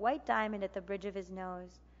against the white diamond at the bridge of his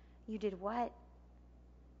nose. You did what?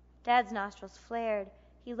 Dad's nostrils flared.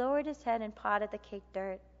 He lowered his head and pawed at the caked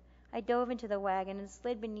dirt. I dove into the wagon and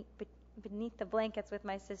slid beneath the blankets with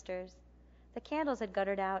my sisters. The candles had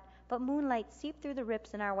guttered out, but moonlight seeped through the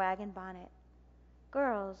rips in our wagon bonnet.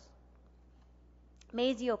 Girls.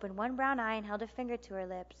 Maisie opened one brown eye and held a finger to her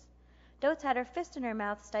lips. Dotes had her fist in her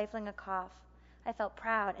mouth, stifling a cough. I felt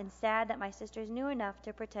proud and sad that my sisters knew enough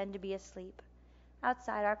to pretend to be asleep.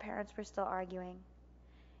 Outside, our parents were still arguing.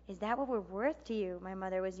 Is that what we're worth to you? My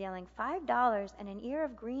mother was yelling. $5 and an ear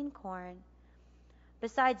of green corn.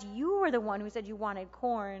 Besides, you were the one who said you wanted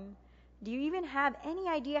corn. Do you even have any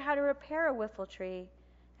idea how to repair a whiffle tree?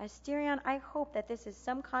 Asterion, I hope that this is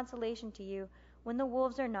some consolation to you when the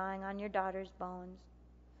wolves are gnawing on your daughter's bones.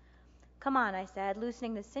 Come on, I said,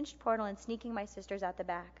 loosening the cinched portal and sneaking my sisters out the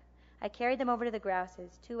back. I carried them over to the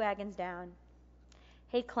grouses, 2 wagons down.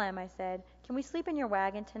 Hey, Clem, I said, can we sleep in your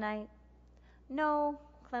wagon tonight? No,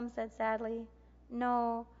 Clem said sadly.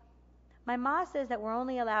 No. My ma says that we're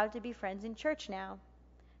only allowed to be friends in church now.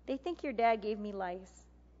 They think your dad gave me lice.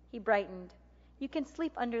 He brightened. You can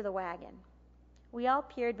sleep under the wagon. We all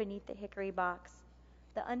peered beneath the hickory box.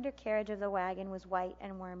 The undercarriage of the wagon was white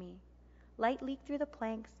and wormy. Light leaked through the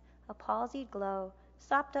planks, a palsied glow,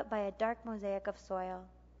 sopped up by a dark mosaic of soil.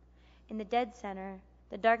 In the dead center,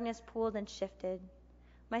 the darkness pooled and shifted.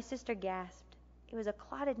 My sister gasped. It was a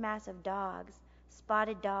clotted mass of dogs,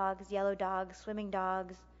 spotted dogs, yellow dogs, swimming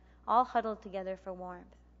dogs, all huddled together for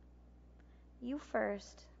warmth. You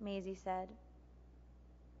first, Maisie said.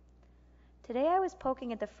 Today I was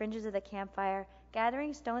poking at the fringes of the campfire,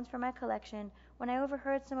 gathering stones for my collection, when I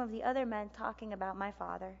overheard some of the other men talking about my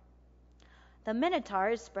father. The Minotaur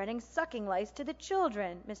is spreading sucking lice to the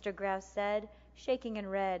children, Mr. Grouse said, shaking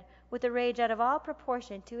and red, with a rage out of all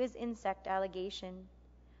proportion to his insect allegation.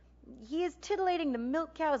 He is titillating the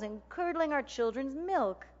milk cows and curdling our children's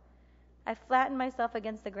milk. I flattened myself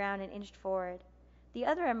against the ground and inched forward. The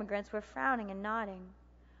other immigrants were frowning and nodding.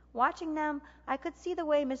 Watching them, I could see the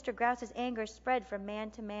way Mr. Grouse's anger spread from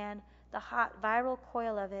man to man, the hot, viral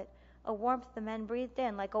coil of it, a warmth the men breathed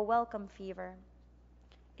in like a welcome fever.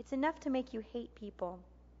 It's enough to make you hate people.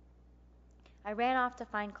 I ran off to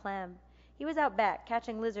find Clem. He was out back,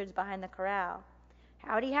 catching lizards behind the corral.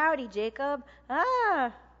 Howdy, howdy, Jacob.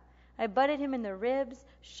 Ah! I butted him in the ribs,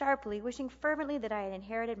 sharply, wishing fervently that I had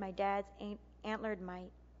inherited my dad's antlered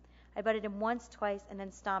might. I butted him once, twice, and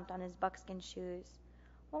then stomped on his buckskin shoes.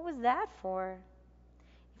 What was that for?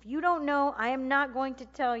 If you don't know, I am not going to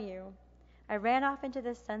tell you. I ran off into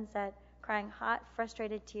the sunset, crying hot,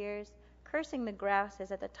 frustrated tears, cursing the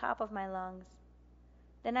grouses at the top of my lungs.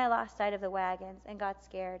 Then I lost sight of the wagons and got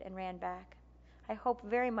scared and ran back. I hoped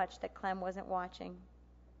very much that Clem wasn't watching.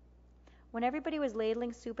 When everybody was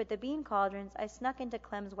ladling soup at the bean cauldrons, I snuck into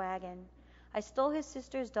Clem's wagon. I stole his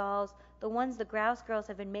sister's dolls, the ones the grouse girls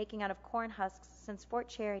have been making out of corn husks since Fort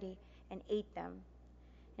Charity, and ate them.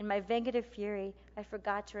 In my vengative fury, I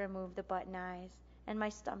forgot to remove the button eyes, and my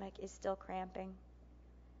stomach is still cramping.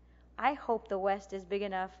 I hope the West is big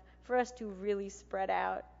enough for us to really spread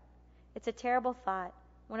out. It's a terrible thought,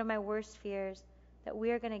 one of my worst fears, that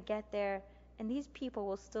we are going to get there and these people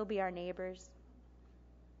will still be our neighbors.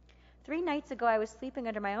 3 nights ago I was sleeping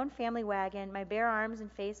under my own family wagon, my bare arms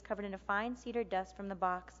and face covered in a fine cedar dust from the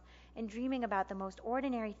box, and dreaming about the most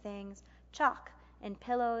ordinary things, chalk and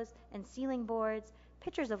pillows and ceiling boards,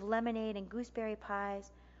 pitchers of lemonade and gooseberry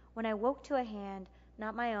pies, when I woke to a hand,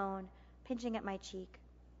 not my own, pinching at my cheek.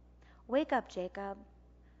 "Wake up, Jacob."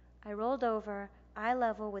 I rolled over, eye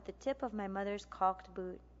level with the tip of my mother's caulked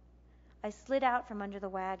boot. I slid out from under the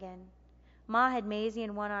wagon. Ma had Maisie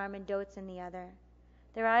in one arm and Dotes in the other.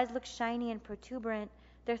 Their eyes looked shiny and protuberant,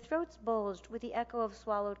 their throats bulged with the echo of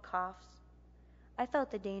swallowed coughs. I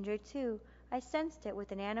felt the danger, too. I sensed it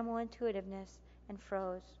with an animal intuitiveness and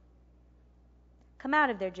froze. "Come out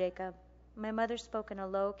of there, Jacob." My mother spoke in a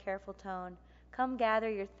low, careful tone. "Come gather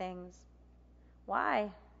your things."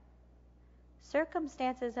 "Why?"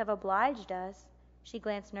 "Circumstances have obliged us," she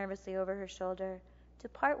glanced nervously over her shoulder, "to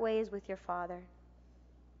part ways with your father."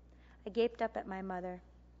 I gaped up at my mother.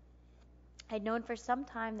 I'd known for some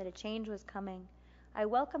time that a change was coming. I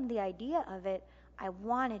welcomed the idea of it. I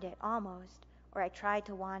wanted it, almost, or I tried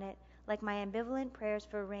to want it, like my ambivalent prayers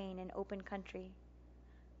for rain in open country.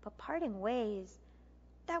 But parting ways,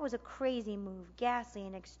 that was a crazy move, ghastly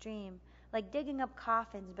and extreme, like digging up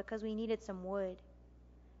coffins because we needed some wood.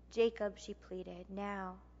 "Jacob," she pleaded,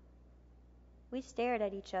 "now." We stared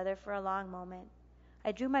at each other for a long moment.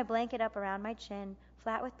 I drew my blanket up around my chin,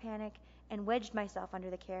 flat with panic, and wedged myself under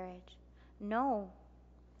the carriage. "No."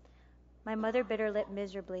 My mother bit her lip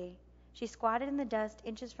miserably. She squatted in the dust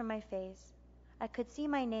inches from my face. I could see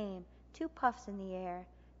my name, 2 puffs in the air.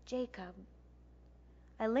 "Jacob."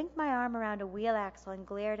 I linked my arm around a wheel axle and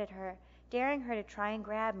glared at her, daring her to try and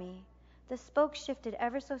grab me. The spokes shifted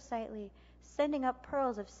ever so slightly, sending up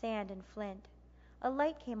pearls of sand and flint. A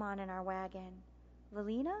light came on in our wagon.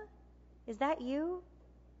 "Valina? Is that you?"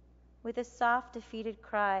 With a soft, defeated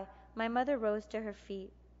cry, my mother rose to her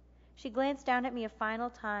feet. She glanced down at me a final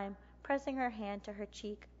time, pressing her hand to her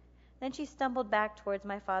cheek. Then she stumbled back towards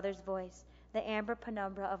my father's voice, the amber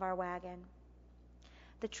penumbra of our wagon.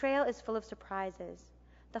 The trail is full of surprises.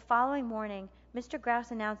 The following morning, Mr. Grouse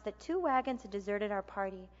announced that 2 wagons had deserted our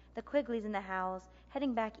party, the Quigleys and the Howells,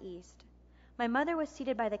 heading back east. My mother was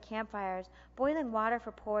seated by the campfires, boiling water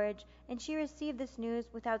for porridge, and she received this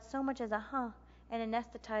news without so much as a "huh" and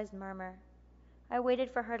anesthetized murmur. I waited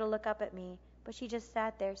for her to look up at me, but she just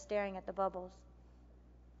sat there staring at the bubbles.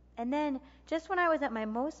 And then, just when I was at my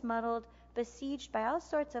most muddled, besieged by all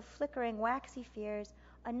sorts of flickering, waxy fears,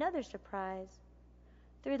 another surprise.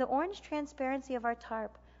 Through the orange transparency of our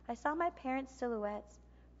tarp, I saw my parents' silhouettes,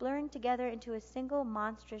 blurring together into a single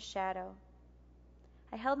monstrous shadow.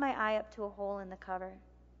 I held my eye up to a hole in the cover.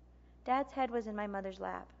 Dad's head was in my mother's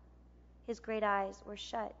lap. His great eyes were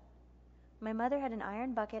shut. My mother had an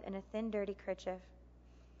iron bucket and a thin, dirty kerchief.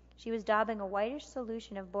 She was daubing a whitish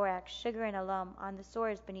solution of borax, sugar, and alum on the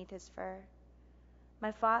sores beneath his fur.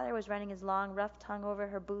 My father was running his long, rough tongue over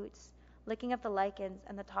her boots, licking up the lichens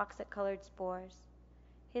and the toxic-colored spores.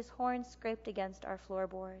 His horns scraped against our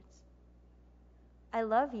floorboards. "I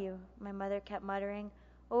love you," my mother kept muttering,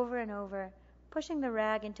 over and over, pushing the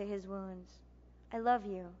rag into his wounds. "I love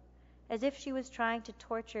you," as if she was trying to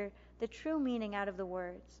torture the true meaning out of the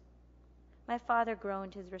words. My father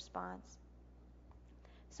groaned his response.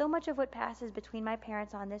 So much of what passes between my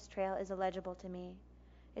parents on this trail is illegible to me.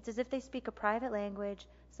 It's as if they speak a private language,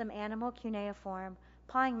 some animal cuneiform,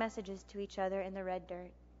 pawing messages to each other in the red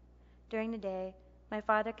dirt. During the day, my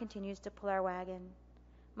father continues to pull our wagon.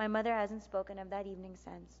 My mother hasn't spoken of that evening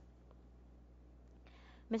since.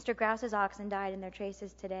 Mr. Grouse's oxen died in their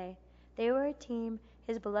traces today. They were a team,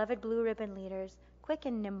 his beloved blue ribbon leaders, quick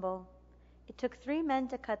and nimble. It took 3 men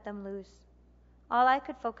to cut them loose. All I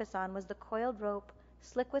could focus on was the coiled rope,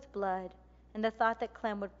 slick with blood, and the thought that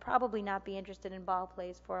Clem would probably not be interested in ball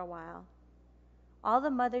plays for a while. All the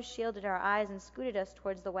mothers shielded our eyes and scooted us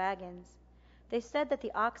towards the wagons. They said that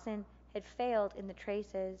the oxen had failed in the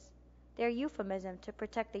traces. Their euphemism to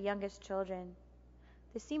protect the youngest children.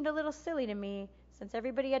 This seemed a little silly to me, since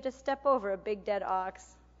everybody had to step over a big dead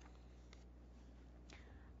ox.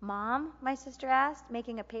 "Mom," my sister asked,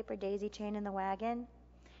 making a paper daisy chain in the wagon,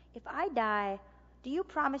 "if I die, do you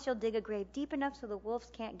promise you'll dig a grave deep enough so the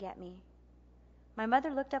wolves can't get me?" My mother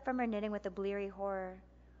looked up from her knitting with a bleary horror.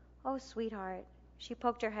 "Oh, sweetheart." She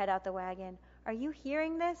poked her head out the wagon. "Are you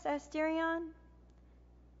hearing this, Asterion?"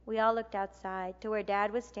 We all looked outside, to where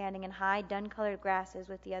Dad was standing in high, dun-colored grasses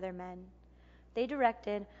with the other men. They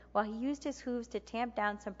directed, while he used his hooves to tamp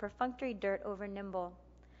down some perfunctory dirt over Nimble.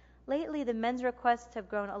 Lately, the men's requests have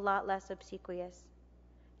grown a lot less obsequious.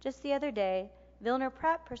 Just the other day, Vilner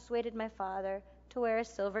Pratt persuaded my father to wear a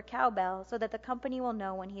silver cowbell so that the company will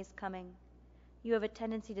know when he's coming. "You have a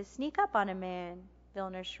tendency to sneak up on a man,"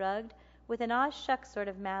 Vilner shrugged, with an aw shucks sort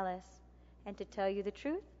of malice. "And to tell you the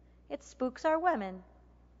truth, it spooks our women."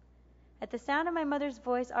 At the sound of my mother's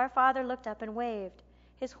voice, our father looked up and waved.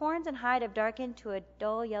 His horns and hide have darkened to a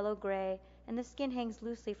dull yellow gray, and the skin hangs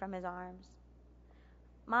loosely from his arms.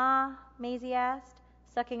 "Ma," Maisie asked,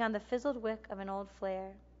 sucking on the fizzled wick of an old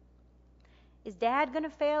flare, "is Dad going to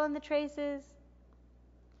fail in the traces?"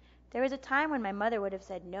 There was a time when my mother would have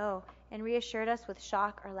said no and reassured us with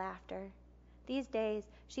shock or laughter. These days,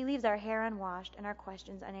 she leaves our hair unwashed and our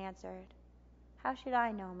questions unanswered. How should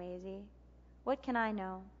I know, Maisie? What can I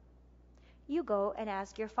know? "You go and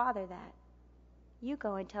ask your father that." "You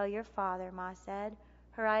go and tell your father," Ma said,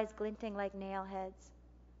 her eyes glinting like nail heads,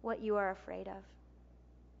 "what you are afraid of."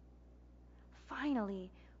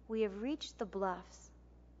 Finally, we have reached the bluffs.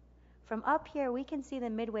 From up here we can see the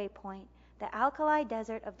midway point, the alkali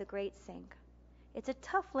desert of the Great Sink. It's a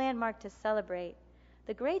tough landmark to celebrate.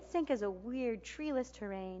 The Great Sink is a weird, treeless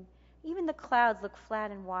terrain. Even the clouds look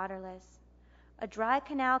flat and waterless. A dry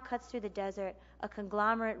canal cuts through the desert, a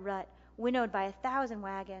conglomerate rut, winnowed by 1,000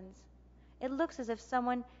 wagons. It looks as if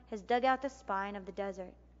someone has dug out the spine of the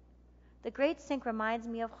desert. The Great Sink reminds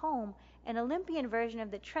me of home, an Olympian version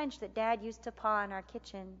of the trench that Dad used to paw in our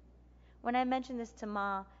kitchen. When I mentioned this to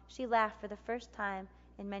Ma, she laughed for the first time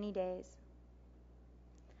in many days.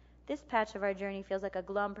 This patch of our journey feels like a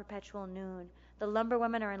glum perpetual noon. The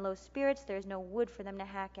lumberwomen are in low spirits. There is no wood for them to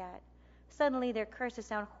hack at. Suddenly their curses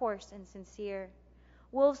sound hoarse and sincere.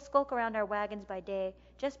 Wolves skulk around our wagons by day,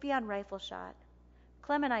 just beyond rifle shot.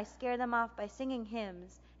 Clem and I scare them off by singing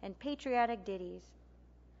hymns and patriotic ditties.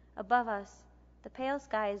 Above us, the pale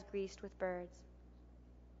sky is greased with birds.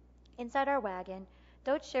 Inside our wagon,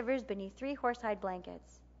 Dote shivers beneath 3 horsehide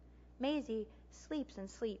blankets. Maisie sleeps and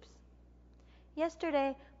sleeps.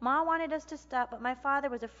 Yesterday, Ma wanted us to stop, but my father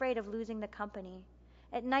was afraid of losing the company.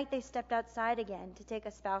 At night they stepped outside again to take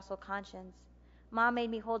a spousal conscience. Ma made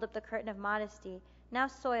me hold up the curtain of modesty, now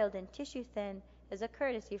soiled and tissue-thin, as a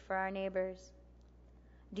courtesy for our neighbors.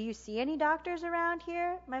 "Do you see any doctors around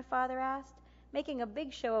here?" my father asked, making a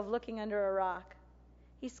big show of looking under a rock.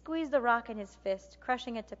 He squeezed the rock in his fist,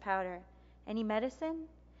 crushing it to powder. "Any medicine?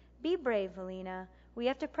 Be brave, Valina. We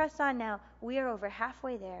have to press on now. We are over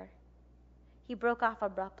halfway there." He broke off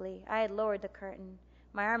abruptly. I had lowered the curtain.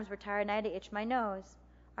 My arms were tired and I had to itch my nose.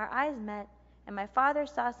 Our eyes met, and my father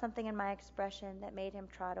saw something in my expression that made him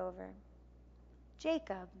trot over.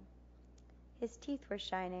 "Jacob." His teeth were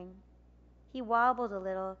shining. He wobbled a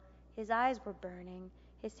little. His eyes were burning,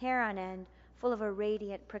 his hair on end, full of a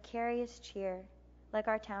radiant, precarious cheer, like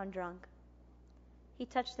our town drunk. He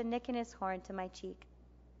touched the nick in his horn to my cheek.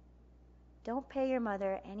 "Don't pay your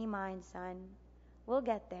mother any mind, son. We'll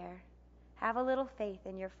get there. Have a little faith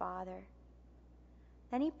in your father."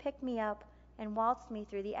 Then he picked me up and waltzed me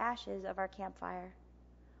through the ashes of our campfire.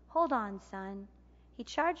 "Hold on, son." He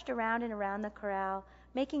charged around and around the corral,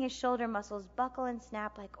 making his shoulder muscles buckle and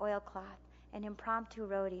snap like oilcloth, an impromptu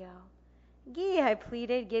rodeo. "Gee," I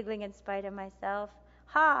pleaded, giggling in spite of myself.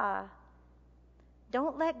 "Ha!"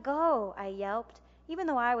 "Don't let go," I yelped, even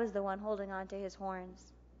though I was the one holding on to his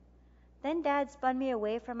horns. Then Dad spun me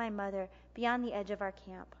away from my mother beyond the edge of our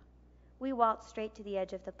camp. We waltzed straight to the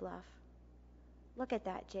edge of the bluff. "Look at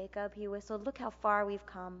that, Jacob," he whistled. "Look how far we've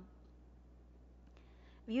come."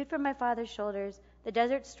 Viewed from my father's shoulders, the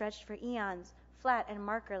desert stretched for eons, flat and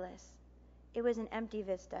markerless. It was an empty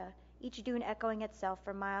vista, each dune echoing itself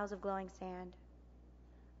for miles of glowing sand.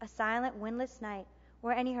 A silent, windless night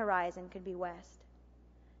where any horizon could be west.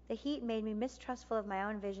 The heat made me mistrustful of my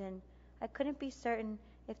own vision. I couldn't be certain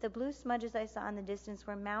if the blue smudges I saw in the distance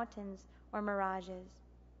were mountains or mirages.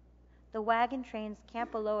 The wagon trains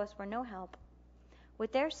camped below us were no help.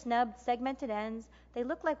 With their snubbed, segmented ends, they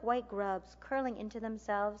looked like white grubs curling into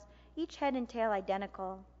themselves, each head and tail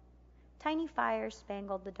identical. Tiny fires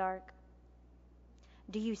spangled the dark.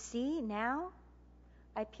 "Do you see now?"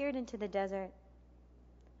 I peered into the desert.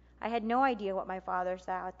 I had no idea what my father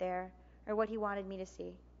saw out there or what he wanted me to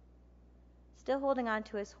see. Still holding on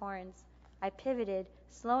to his horns, I pivoted,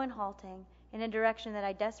 slow and halting, in a direction that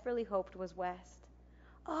I desperately hoped was west.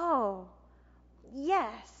 Oh,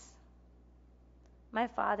 yes! My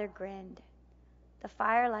father grinned. The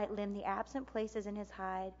firelight limned the absent places in his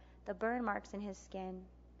hide, the burn marks in his skin.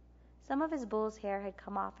 Some of his bull's hair had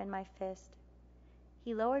come off in my fist.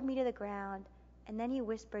 He lowered me to the ground, and then he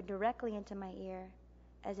whispered directly into my ear,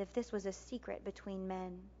 as if this was a secret between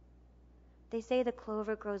men. They say the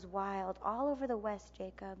clover grows wild all over the west,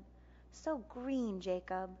 Jacob. So green,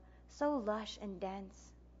 Jacob, so lush and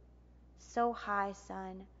dense. So high,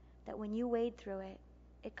 son, that when you wade through it,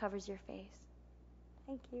 it covers your face.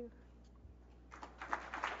 Thank you.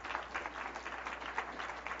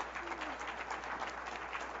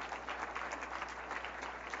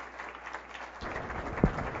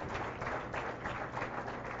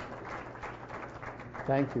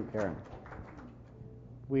 Thank you, Karen.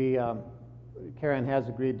 Karen has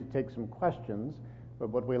agreed to take some questions, but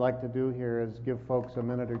what we like to do here is give folks a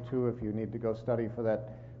minute or two if you need to go study for that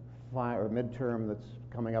midterm that's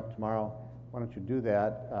coming up tomorrow. Why don't you do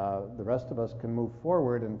that? The rest of us can move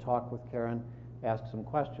forward and talk with Karen, ask some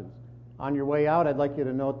questions. On your way out, I'd like you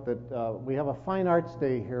to note that we have a fine arts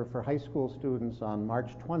day here for high school students on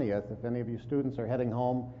March 20th. If any of you students are heading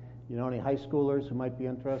home, you know any high schoolers who might be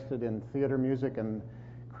interested in theater, music, and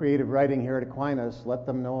creative writing here at Aquinas, let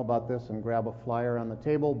them know about this and grab a flyer on the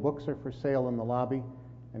table. Books are for sale in the lobby,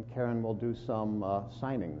 and Karen will do some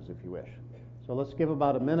signings if you wish. So let's give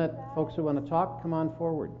about a minute. Folks who want to talk, come on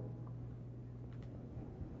forward.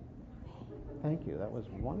 Thank you. That was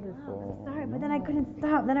wonderful. Oh, sorry, but then I couldn't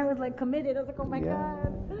stop. Then I was like committed. I was like, oh my God.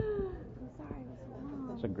 I'm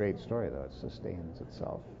sorry. It's a great story, though. It sustains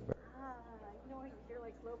itself. You know, you hear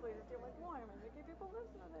like slow plays, you're like, why am I making people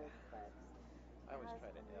listen to this? But I always try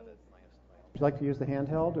to edit my style. Would you like to use the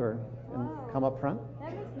handheld or come up front?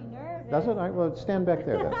 That makes me nervous. Does it? All right, well, stand back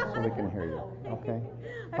there then so we can hear you. Okay.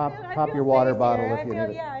 I Pop feel your water safe bottle here. if you need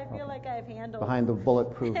it. Yeah, I feel like I have handles. Behind the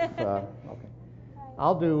bulletproof. Okay.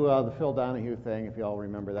 I'll do the Phil Donahue thing, if you all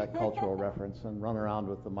remember that cultural reference, and run around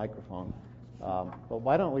with the microphone. But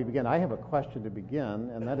why don't we begin? I have a question to begin,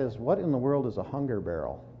 and that is, what in the world is a hunger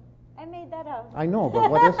barrel? I made that up. I know, but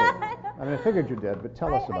what is it? I mean, I figured you did, but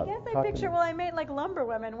tell us about it. I guess I picture, I made like lumber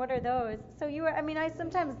women. What are those? So you were, I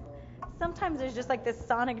sometimes there's just like this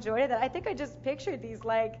sonic joy that I think I just pictured these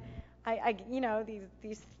like,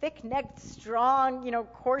 these thick-necked, strong,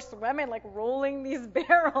 coarse women like rolling these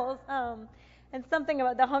barrels. And something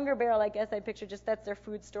about the hunger barrel, I guess I picture just that's their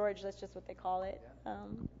food storage. That's just what they call it.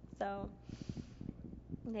 So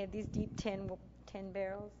they have these deep tin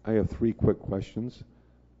barrels. I have 3 quick questions.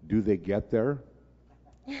 Do they get there?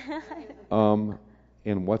 And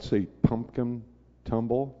what's a pumpkin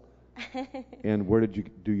tumble? And where did you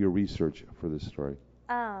do your research for this story?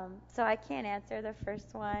 So I can't answer the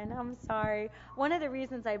first one. I'm sorry. One of the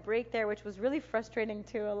reasons I break there, which was really frustrating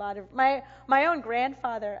to a lot of my own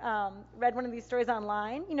grandfather, read one of these stories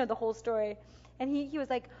online, the whole story, and he was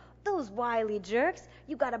like, those wily jerks,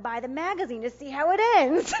 you got to buy the magazine to see how it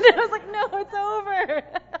ends. And I was like, no, it's over.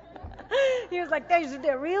 He was like,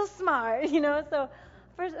 they're real smart, So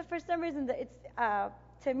for some reason, it's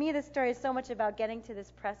to me, this story is so much about getting to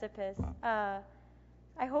this precipice.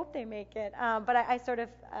 I hope they make it, but I'm sort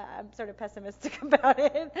of pessimistic about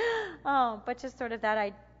it. But just sort of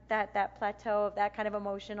that plateau, of that kind of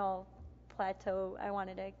emotional plateau, I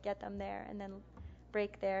wanted to get them there and then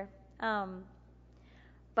break there.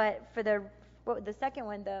 But for the second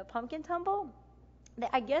one, the pumpkin tumble,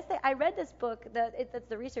 I read this book. That's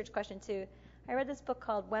the research question too. I read this book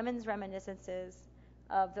called Women's Reminiscences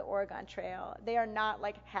of the Oregon Trail. They are not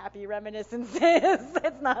like happy reminiscences.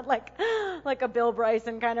 It's not like a Bill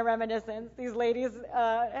Bryson kind of reminiscence. These ladies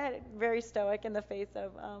very stoic in the face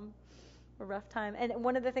of a rough time. And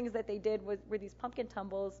one of the things that they did were these pumpkin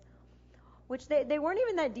tumbles, which they weren't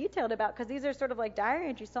even that detailed about, because these are sort of like diary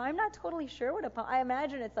entries. So I'm not totally sure what I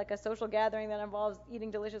imagine it's like a social gathering that involves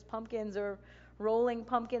eating delicious pumpkins or rolling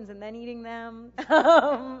pumpkins and then eating them.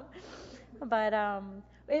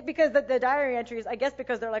 Because the diary entries, I guess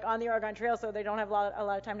because they're like on the Oregon Trail, so they don't have a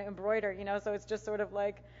lot of time to embroider, so it's just sort of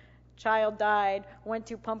like, child died, went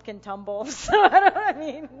to pumpkin tumble. So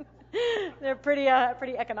they're pretty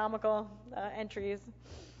economical entries.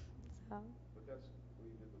 So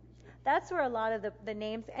that's where a lot of the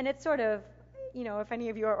names, and it's sort of, if any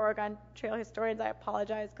of you are Oregon Trail historians, I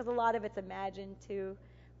apologize, because a lot of it's imagined too.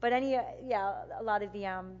 But a lot of the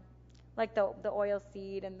like the oil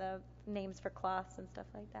seed and the names for cloths and stuff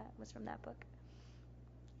like that was from that book.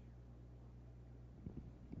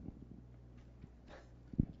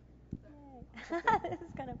 This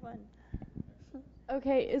is kind of fun.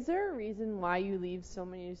 Okay, is there a reason why you leave so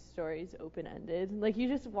many stories open-ended? Like, you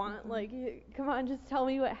just want, like, come on, just tell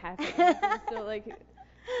me what happened. So, like,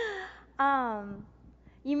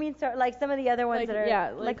 You mean sort like some of the other ones like, that are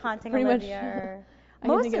yeah, like Haunting pretty much, Olivia? Or I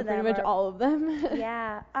can most think of of pretty them much are, all of them.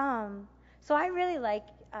 Yeah. So I really like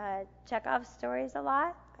Chekhov's stories a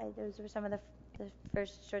lot. Those were some of the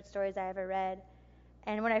first short stories I ever read.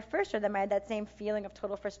 And when I first read them, I had that same feeling of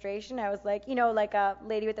total frustration. I was like, like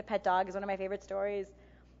Lady with the Pet Dog is one of my favorite stories.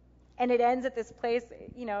 And it ends at this place,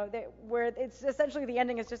 where it's essentially the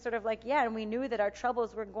ending is just sort of like, yeah, and we knew that our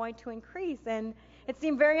troubles were going to increase, and it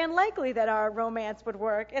seemed very unlikely that our romance would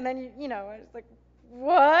work. And then, I was like,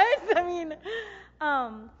 what? I mean,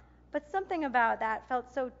 but something about that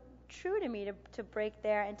felt so true to me to break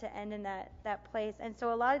there and to end in that place. And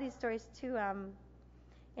so a lot of these stories too,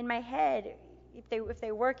 in my head, if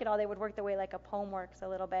they work at all, they would work the way like a poem works a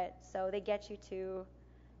little bit. So they get you to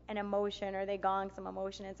an emotion, or they gong some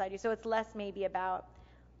emotion inside you. So it's less maybe about,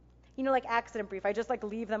 like Accident Brief. I just like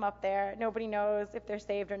leave them up there. Nobody knows if they're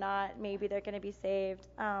saved or not. Maybe they're going to be saved.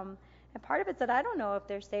 And part of it's that I don't know if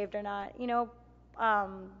they're saved or not.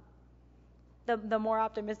 The more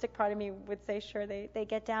optimistic part of me would say, sure, they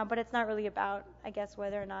get down, but it's not really about, I guess,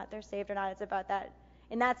 whether or not they're saved or not. It's about that,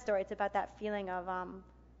 in that story, it's about that feeling of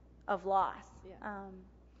loss. Yeah.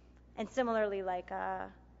 And similarly, like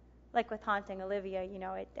with Haunting Olivia,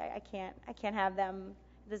 I can't have them.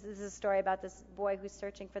 This is a story about this boy who's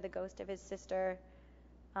searching for the ghost of his sister.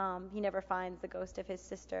 He never finds the ghost of his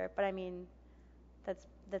sister, but I mean,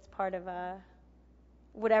 that's part of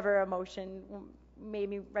whatever emotion made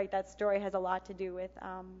me write that story has a lot to do with,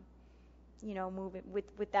 moving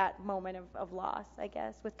with that moment of loss, I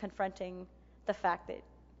guess, with confronting the fact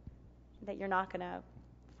that you're not gonna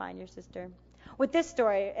find your sister. With this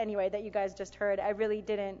story, anyway, that you guys just heard, I really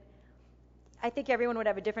didn't. I think everyone would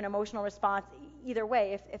have a different emotional response either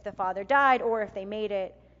way. If the father died or if they made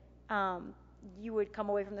it, you would come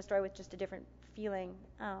away from the story with just a different feeling.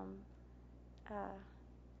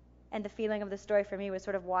 And the feeling of the story for me was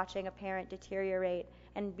sort of watching a parent deteriorate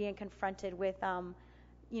and being confronted with,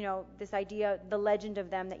 this idea, the legend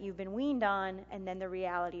of them that you've been weaned on, and then the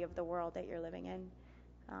reality of the world that you're living in.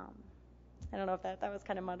 I don't know if that was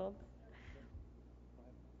kind of muddled.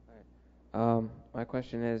 My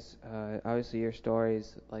question is, obviously your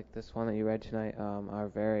stories, like this one that you read tonight, are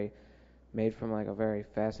very made from like a very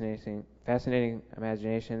fascinating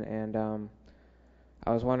imagination, and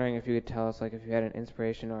I was wondering if you could tell us, like, if you had an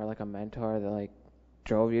inspiration or like a mentor that like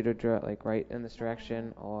drove you to draw, like write in this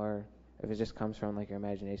direction, or if it just comes from like your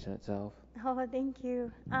imagination itself. Oh, thank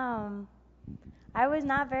you. I was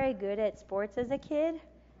not very good at sports as a kid.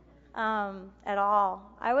 At all.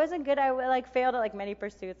 I wasn't good. I failed at like many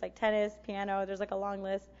pursuits, like tennis, piano. There's like a long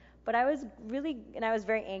list. But I was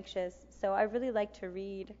very anxious. So I really liked to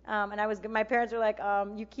read. And my parents were like,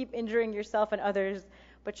 you keep injuring yourself and others,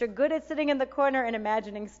 but you're good at sitting in the corner and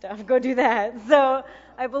imagining stuff. Go do that. So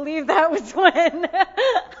I believe that was when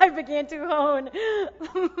I began to hone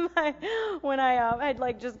when I had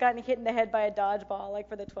like just gotten hit in the head by a dodgeball like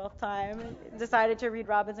for the 12th time, and decided to read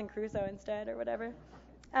Robinson Crusoe instead or whatever.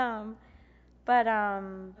 I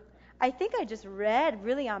think I just read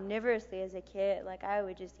really omnivorously as a kid. Like I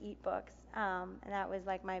would just eat books, and that was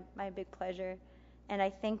like my big pleasure. And I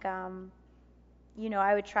think, I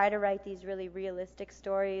would try to write these really realistic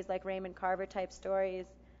stories, like Raymond Carver type stories,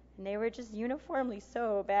 and they were just uniformly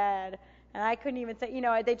so bad. And I couldn't even say,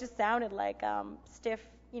 they just sounded like stiff,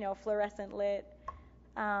 fluorescent lit.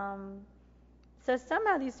 So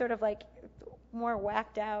somehow these sort of like more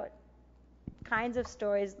whacked out kinds of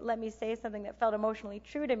stories let me say something that felt emotionally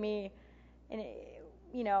true to me, and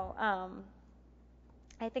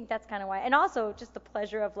I think that's kind of why. And also just the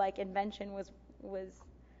pleasure of like invention was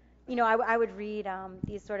I would read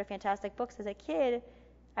these sort of fantastic books as a kid.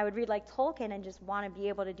 I would read like Tolkien and just want to be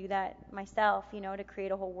able to do that myself, to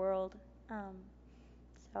create a whole world.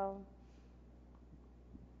 So.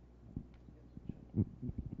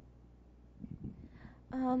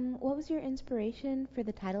 What was your inspiration for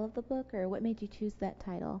the title of the book, or what made you choose that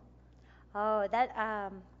title? Oh,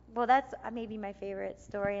 that's maybe my favorite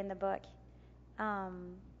story in the book.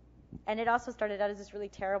 And it also started out as this really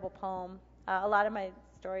terrible poem. A lot of my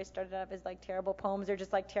stories started out as like terrible poems or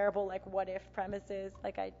just like terrible like what if premises,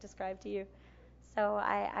 like I described to you. So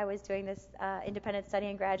I was doing this independent study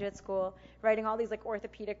in graduate school, writing all these like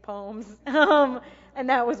orthopedic poems, and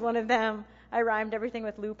that was one of them. I rhymed everything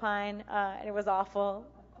with lupine, and it was awful.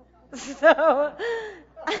 So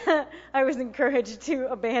I was encouraged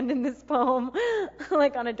to abandon this poem,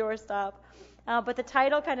 like on a doorstop. But the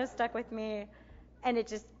title kind of stuck with me, and it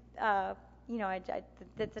just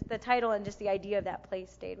the title and just the idea of that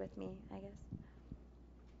place stayed with me, I guess.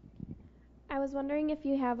 I was wondering if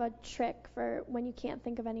you have a trick for when you can't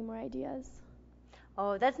think of any more ideas.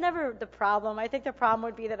 Oh, that's never the problem. I think the problem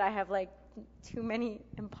would be that I have like too many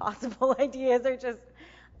impossible ideas, or just,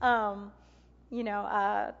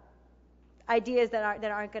 ideas that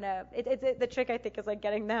aren't gonna. The trick, I think, is like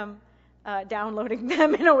getting them, downloading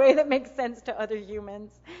them in a way that makes sense to other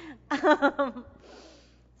humans.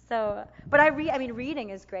 But reading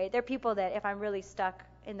is great. There are people that if I'm really stuck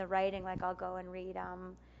in the writing, like I'll go and read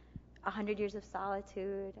 100 Years of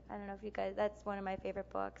Solitude. I don't know if you guys, that's one of my favorite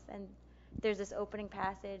books. And there's this opening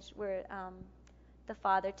passage where the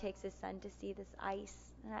father takes his son to see this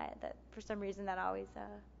ice. And that for some reason that always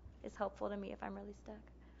is helpful to me if I'm really stuck.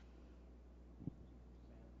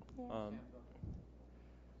 Yeah.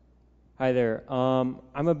 Hi there.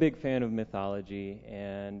 I'm a big fan of mythology,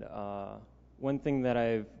 and one thing that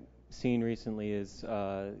I've seen recently is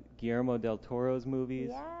Guillermo del Toro's movies.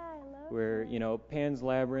 Yeah, I love where, Pan's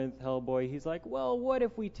Labyrinth, Hellboy, he's like, well, what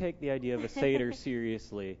if we take the idea of a satyr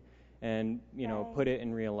seriously and, Right. put it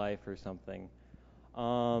in real life or something?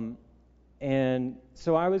 And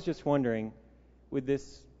so I was just wondering, with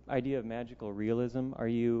this idea of magical realism, are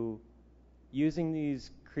you using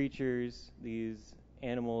these creatures, these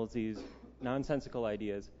animals, these nonsensical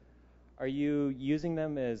ideas, are you using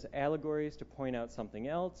them as allegories to point out something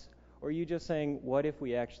else? Or are you just saying, what if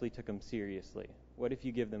we actually took them seriously? What if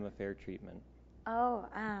you give them a fair treatment? Oh,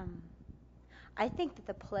 I think that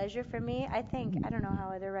the pleasure for me, I don't know how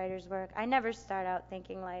other writers work. I never start out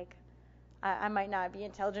thinking like, I might not be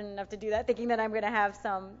intelligent enough to do that, thinking that I'm going to have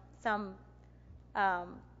some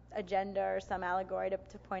agenda or some allegory to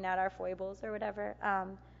point out our foibles or whatever.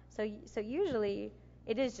 So usually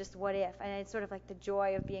it is just what if, and it's sort of like the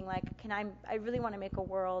joy of being like, I really want to make a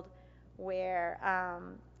world where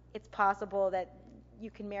it's possible that you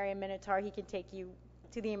can marry a minotaur, he can take you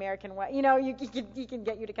to the American way, he can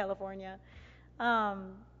get you to California.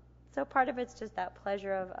 So part of it's just that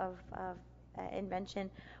pleasure of invention.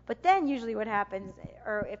 But then usually what happens,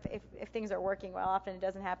 or if things are working well, often it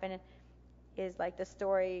doesn't happen, is like the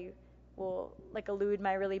story will like elude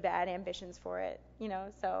my really bad ambitions for it,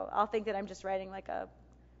 so I'll think that I'm just writing like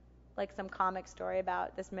some comic story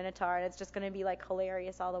about this minotaur, and it's just going to be like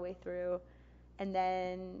hilarious all the way through, and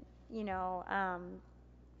then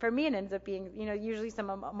for me it ends up being usually some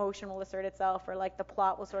emotion will assert itself, or like the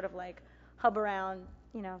plot will sort of like hub around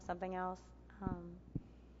something else.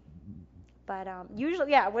 But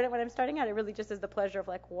usually, yeah, when I'm starting out, it really just is the pleasure of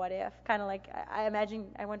like, what if? Kind of like, I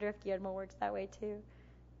wonder if Guillermo works that way too.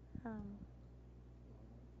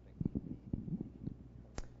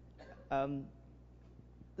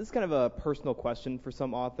 This is kind of a personal question for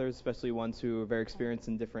some authors, especially ones who are very experienced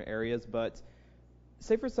in different areas. But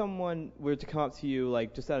say for someone were to come up to you,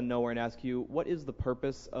 like just out of nowhere, and ask you, what is the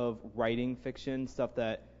purpose of writing fiction, stuff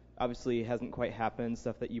that obviously hasn't quite happened,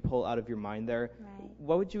 stuff that you pull out of your mind there. Right.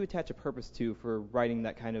 What would you attach a purpose to for writing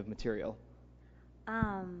that kind of material?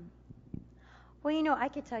 Well, I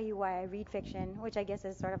could tell you why I read fiction, which I guess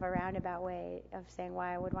is sort of a roundabout way of saying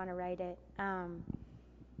why I would want to write it. I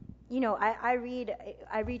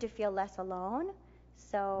read to feel less alone.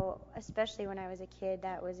 So especially when I was a kid,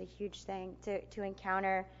 that was a huge thing to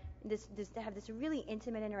encounter to have this really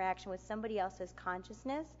intimate interaction with somebody else's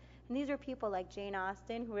consciousness. And these are people like Jane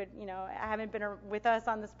Austen, who haven't been with us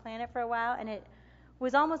on this planet for a while, and it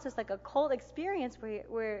was almost just like a cult experience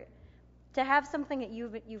where to have something that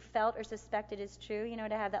you've felt or suspected is true,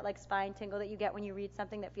 to have that like spine tingle that you get when you read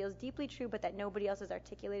something that feels deeply true, but that nobody else has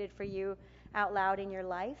articulated for you out loud in your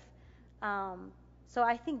life. So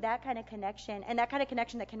I think that kind of connection, and that kind of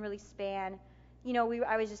connection that can really span,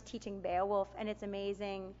 I was just teaching Beowulf, and it's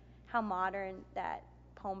amazing how modern that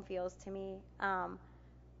poem feels to me.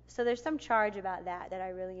 So there's some charge about that I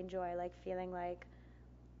really enjoy, like feeling like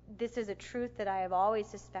this is a truth that I have always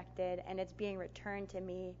suspected, and it's being returned to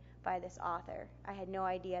me by this author. I had no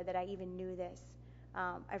idea that I even knew this.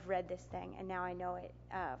 I've read this thing, and now I know it,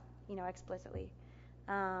 explicitly.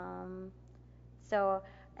 And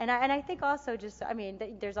I think also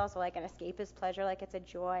there's also like an escapist pleasure, like it's a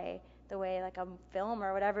joy, the way like a film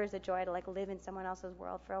or whatever is a joy to like live in someone else's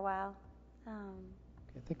world for a while.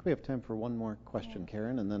 I think we have time for one more question, yeah.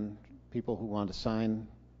 Karen, and then people who want to sign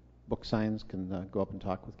book signs can go up and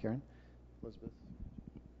talk with Karen. Elizabeth.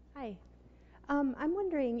 Hi. I'm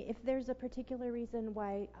wondering if there's a particular reason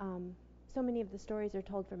why so many of the stories are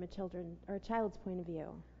told from a child's point of view.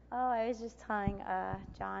 Oh, I was just telling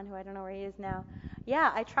John, who I don't know where he is now.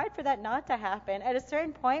 Yeah, I tried for that not to happen. At a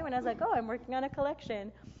certain point when I was like, I'm working on a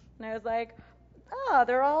collection. And I was like, oh,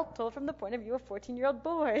 they're all told from the point of view of 14-year-old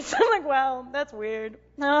boys. I'm like, well, that's weird.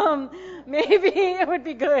 Maybe it would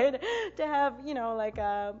be good to have, like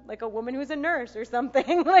a woman who's a nurse or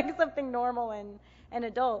something, like something normal and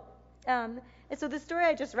adult. And so the story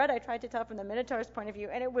I just read, I tried to tell from the Minotaur's point of view,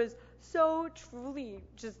 and it was so truly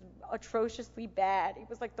just atrociously bad. It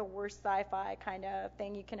was like the worst sci-fi kind of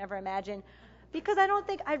thing you can ever imagine. Because I don't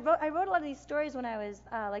think I wrote a lot of these stories when I was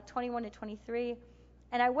like 21 to 23,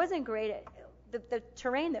 and I wasn't great at the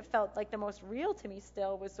terrain that felt like the most real to me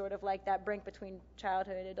still was sort of like that brink between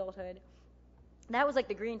childhood and adulthood. That was like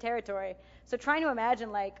the green territory. So trying to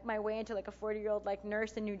imagine like my way into like a 40-year-old like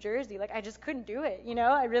nurse in New Jersey, like I just couldn't do it,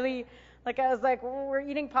 I really, like I was like, well, we're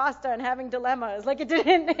eating pasta and having dilemmas. Like it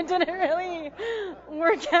didn't really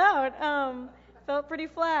work out. Felt pretty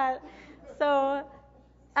flat. So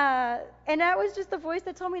and that was just the voice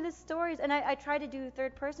that told me the stories. And I tried to do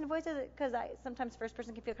third-person voices because sometimes first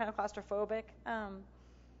person can feel kind of claustrophobic.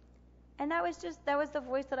 And that was the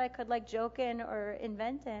voice that I could like joke in or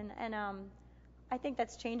invent in. And I think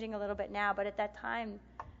that's changing a little bit now. But at that time,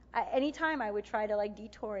 anytime I would try to like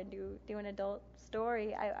detour and do an adult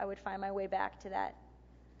story, I would find my way back to that.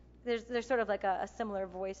 There's sort of like a similar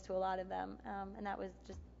voice to a lot of them. And that was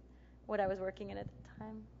just what I was working in at the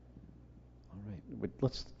time. All right.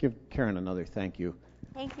 Let's give Karen another thank you.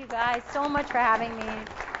 Thank you guys so much for having me.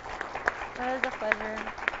 It was a pleasure.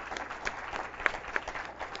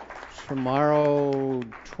 Tomorrow,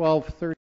 12:30.